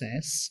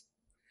process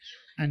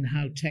and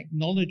how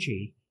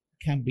technology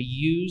can be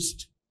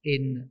used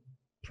in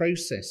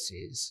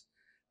processes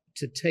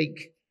to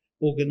take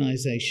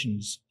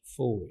organizations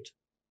forward.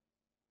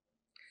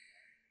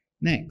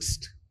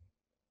 Next,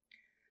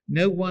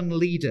 no one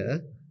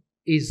leader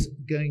is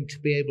going to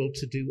be able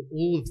to do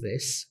all of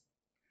this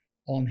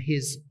on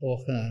his or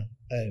her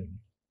own.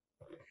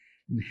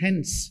 And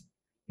hence,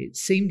 it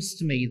seems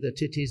to me that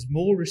it is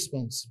more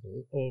responsible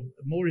or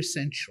more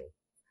essential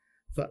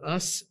for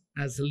us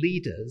as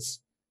leaders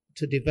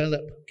to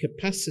develop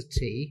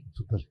capacity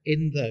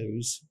in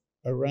those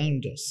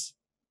around us.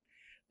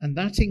 And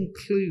that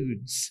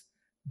includes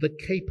the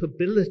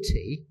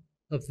capability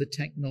of the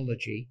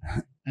technology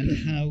and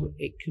how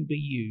it can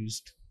be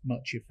used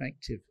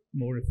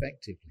more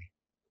effectively.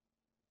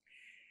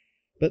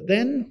 But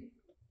then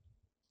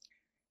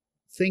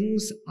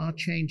things are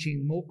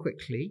changing more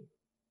quickly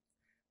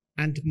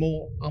and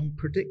more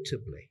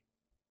unpredictably.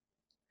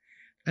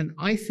 And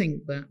I think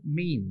that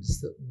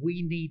means that we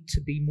need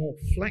to be more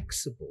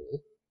flexible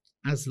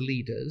as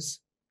leaders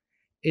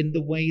in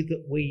the way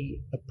that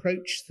we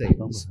approach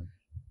things.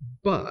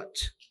 But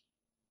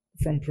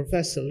from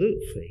Professor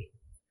Lutfi,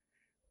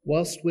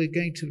 whilst we're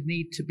going to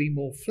need to be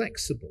more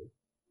flexible,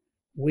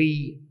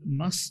 we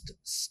must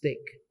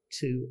stick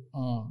to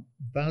our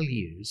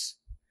values,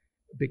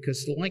 because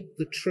like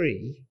the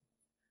tree,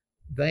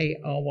 they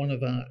are one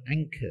of our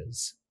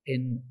anchors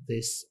in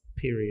this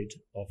period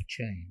of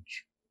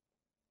change.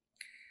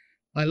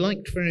 I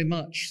liked very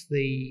much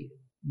the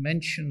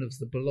mention of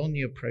the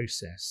Bologna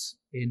process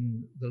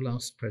in the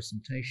last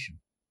presentation,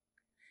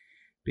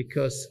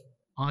 because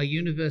our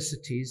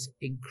universities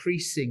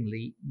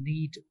increasingly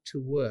need to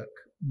work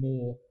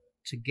more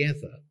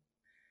together.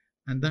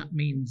 And that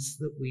means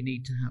that we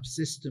need to have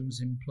systems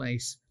in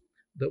place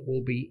that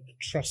will be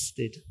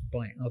trusted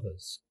by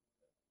others.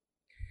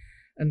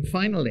 And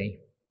finally,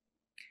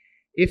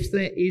 if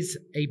there is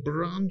a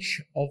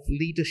branch of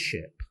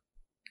leadership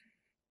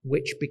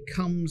which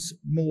becomes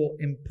more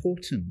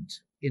important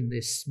in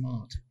this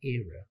smart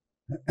era,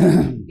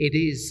 it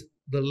is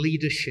the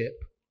leadership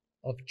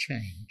of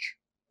change.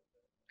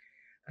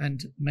 And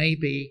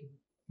maybe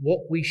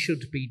what we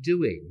should be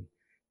doing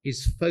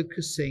is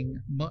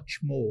focusing much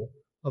more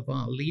of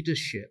our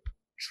leadership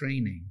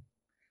training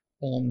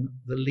on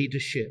the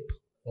leadership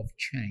of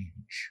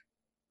change.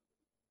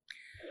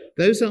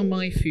 Those are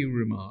my few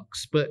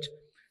remarks, but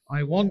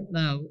I want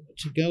now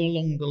to go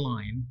along the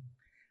line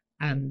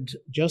and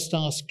just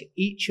ask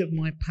each of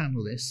my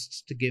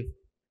panelists to give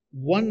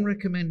one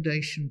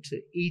recommendation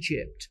to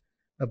Egypt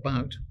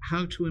about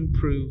how to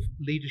improve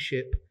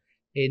leadership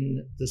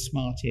in the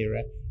smart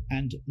era,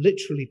 and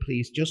literally,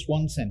 please, just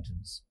one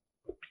sentence.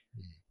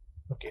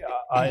 Okay,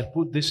 I'll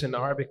put this in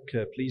Arabic,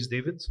 please,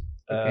 David.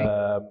 Okay.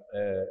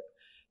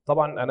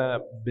 طبعا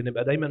انا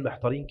بنبقى دايما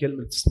محتارين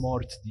كلمه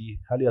سمارت دي،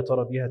 هل يا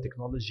ترى بيها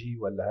تكنولوجي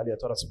ولا هل يا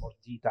ترى سمارت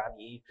دي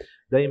تعني ايه؟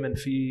 دايما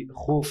في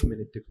خوف من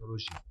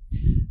التكنولوجيا.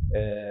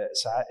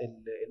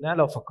 انها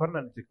لو فكرنا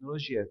ان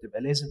التكنولوجيا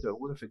تبقى لازم تبقى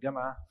موجوده في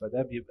الجامعه،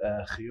 فده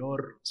بيبقى خيار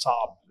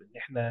صعب ان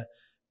احنا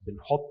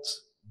بنحط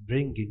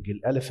bringing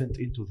الاليفنت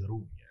into the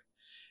room يعني.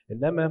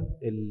 انما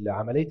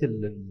عمليه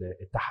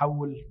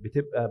التحول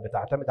بتبقى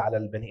بتعتمد على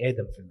البني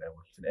ادم في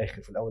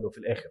الاول وفي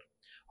الاخر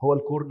هو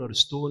الكورنر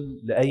ستون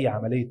لاي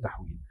عمليه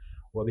تحويل.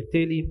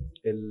 وبالتالي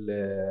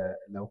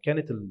لو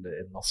كانت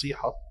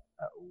النصيحه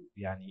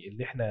يعني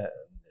اللي احنا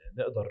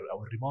نقدر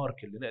او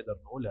الريمارك اللي نقدر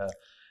نقولها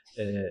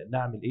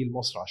نعمل ايه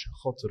لمصر عشان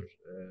خاطر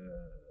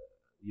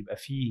يبقى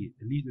في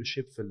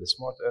ليدرشيب في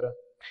السمارت ايرا،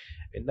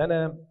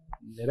 اننا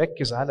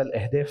نركز على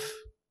الاهداف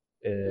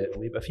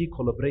ويبقى في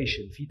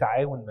كولابريشن، في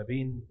تعاون ما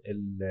بين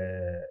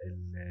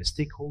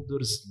الستيك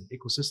هولدرز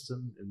للايكو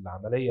سيستم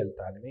العمليه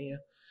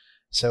التعليميه،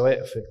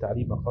 سواء في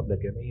التعليم ما قبل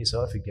الجامعي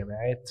سواء في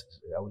الجامعات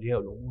اولياء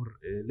الامور.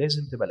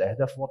 لازم تبقى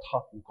الاهداف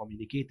واضحه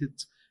وكوميونيكيتد،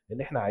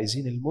 ان احنا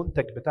عايزين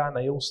المنتج بتاعنا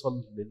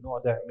يوصل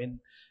للنوع ده من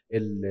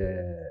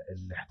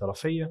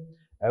الاحترافيه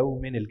او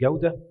من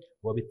الجوده.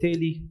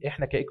 وبالتالي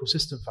احنا كايكو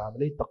سيستم في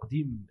عمليه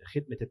تقديم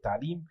خدمه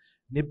التعليم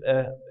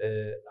نبقى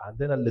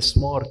عندنا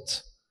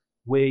السمارت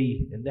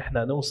واي ان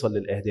احنا نوصل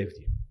للاهداف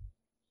دي.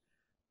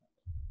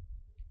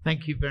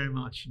 Thank you very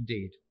much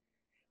indeed.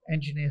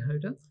 Engineer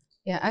Hoda?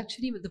 Yeah,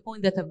 actually, the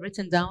point that I've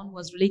written down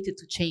was related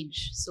to change.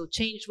 So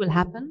change will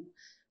happen.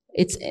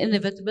 It's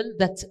inevitable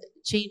that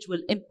change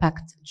will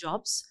impact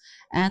jobs,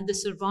 and the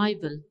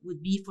survival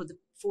would be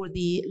for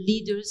the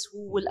leaders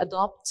who will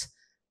adopt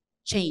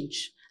change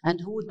and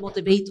who would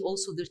motivate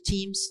also their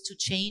teams to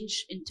change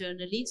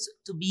internally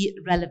to be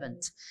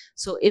relevant.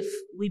 So if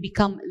we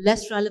become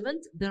less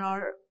relevant, there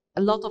are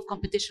a lot of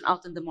competition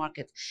out in the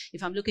market. If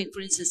I'm looking,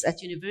 for instance,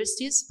 at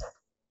universities,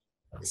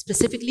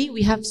 specifically,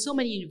 we have so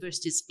many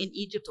universities in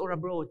Egypt or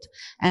abroad,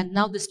 and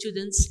now the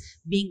students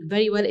being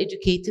very well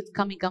educated,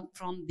 coming up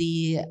from the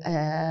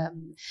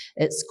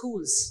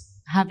schools,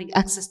 having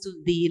access to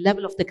the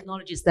level of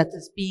technologies that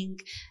is being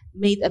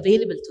made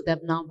available to them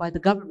now by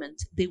the government,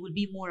 they will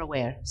be more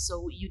aware. So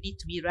you need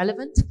to be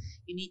relevant,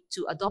 you need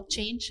to adopt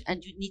change, and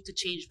you need to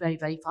change very,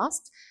 very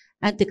fast,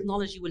 and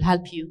technology will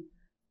help you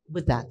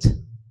with that.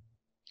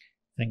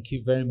 Thank you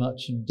very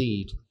much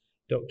indeed.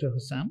 Dr.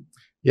 Hussam?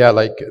 Yeah,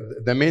 like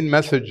the main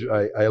message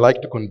I like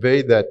to convey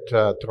that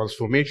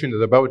transformation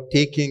is about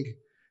taking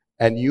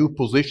a new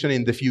position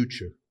in the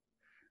future.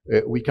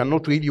 We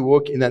cannot really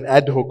work in an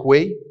ad hoc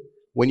way.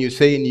 When you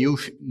say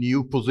new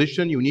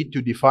position, you need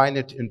to define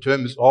it in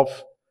terms of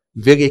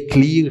very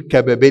clear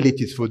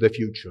capabilities for the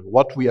future.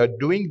 What we are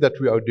doing, that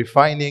we are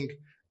defining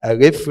a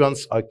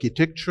reference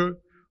architecture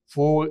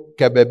for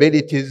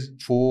capabilities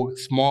for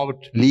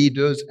smart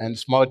leaders and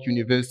smart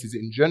universities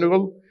in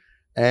general.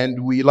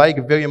 And we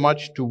like very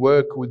much to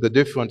work with the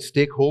different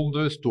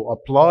stakeholders to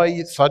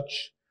apply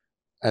such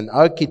an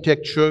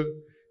architecture,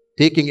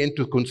 taking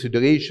into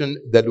consideration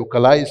the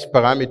localized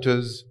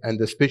parameters and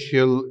the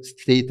special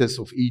status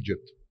of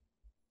Egypt.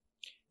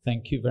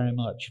 Thank you very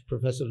much.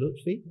 Professor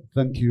Lutfi?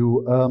 Thank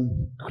you.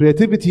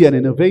 Creativity and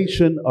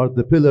innovation are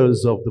the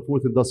pillars of the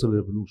fourth industrial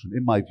revolution,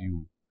 in my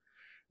view.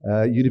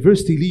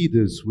 University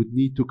leaders would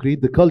need to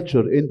create the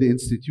culture in the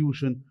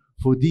institution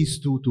for these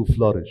two to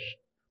flourish.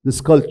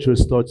 This culture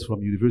starts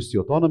from university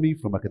autonomy,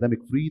 from academic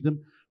freedom,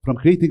 from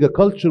creating a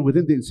culture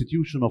within the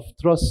institution of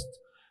trust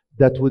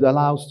that would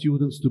allow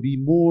students to be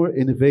more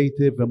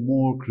innovative and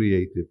more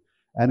creative.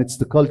 And it's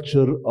the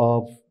culture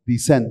of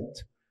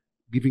dissent,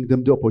 giving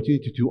them the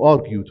opportunity to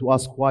argue, to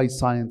ask why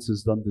science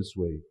is done this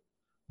way.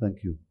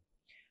 Thank you.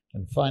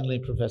 And finally,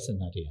 Professor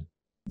Nadia.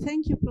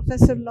 Thank you,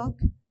 Professor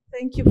Locke.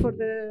 Thank you for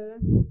the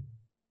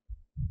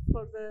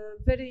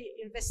very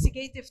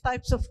investigative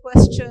types of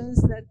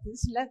questions that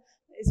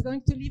is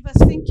going to leave us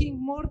thinking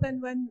more than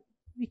when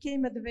we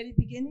came at the very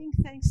beginning.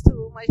 Thanks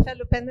to my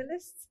fellow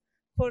panelists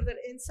for their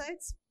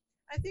insights.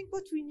 I think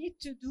what we need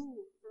to do,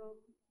 from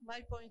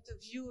my point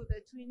of view,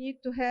 that we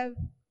need to have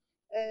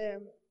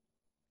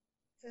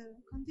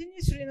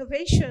continuous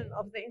renovation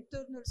of the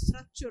internal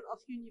structure of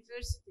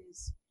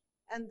universities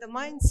and the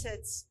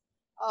mindsets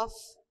of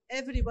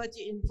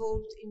everybody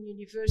involved in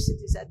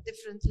universities at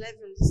different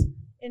levels,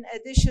 in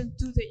addition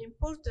to the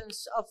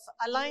importance of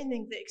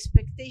aligning the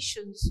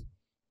expectations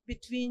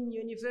between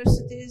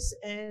universities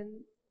and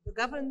the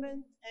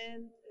government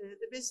and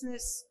the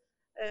business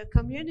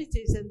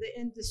communities and the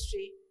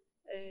industry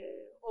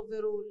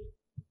overall.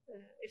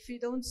 If we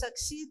don't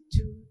succeed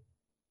to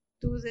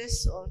do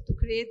this or to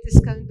create this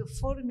kind of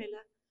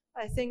formula,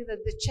 I think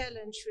that the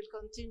challenge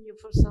will continue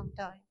for some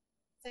time.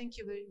 Thank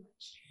you very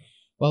much.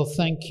 Well,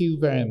 thank you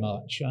very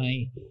much.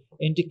 I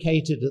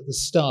indicated at the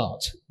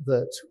start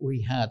that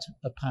we had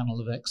a panel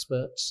of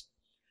experts,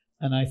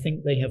 and I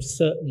think they have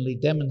certainly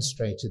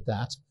demonstrated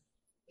that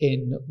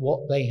in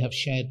what they have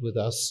shared with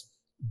us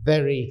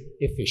very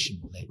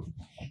efficiently.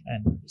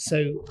 And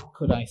so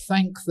could I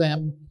thank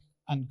them,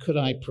 and could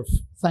I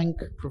thank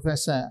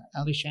Professor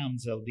Ali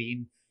Shams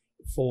Eldin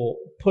for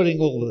putting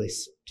all of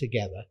this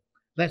together.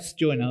 Let's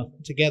join up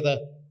together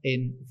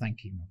in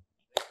thanking them.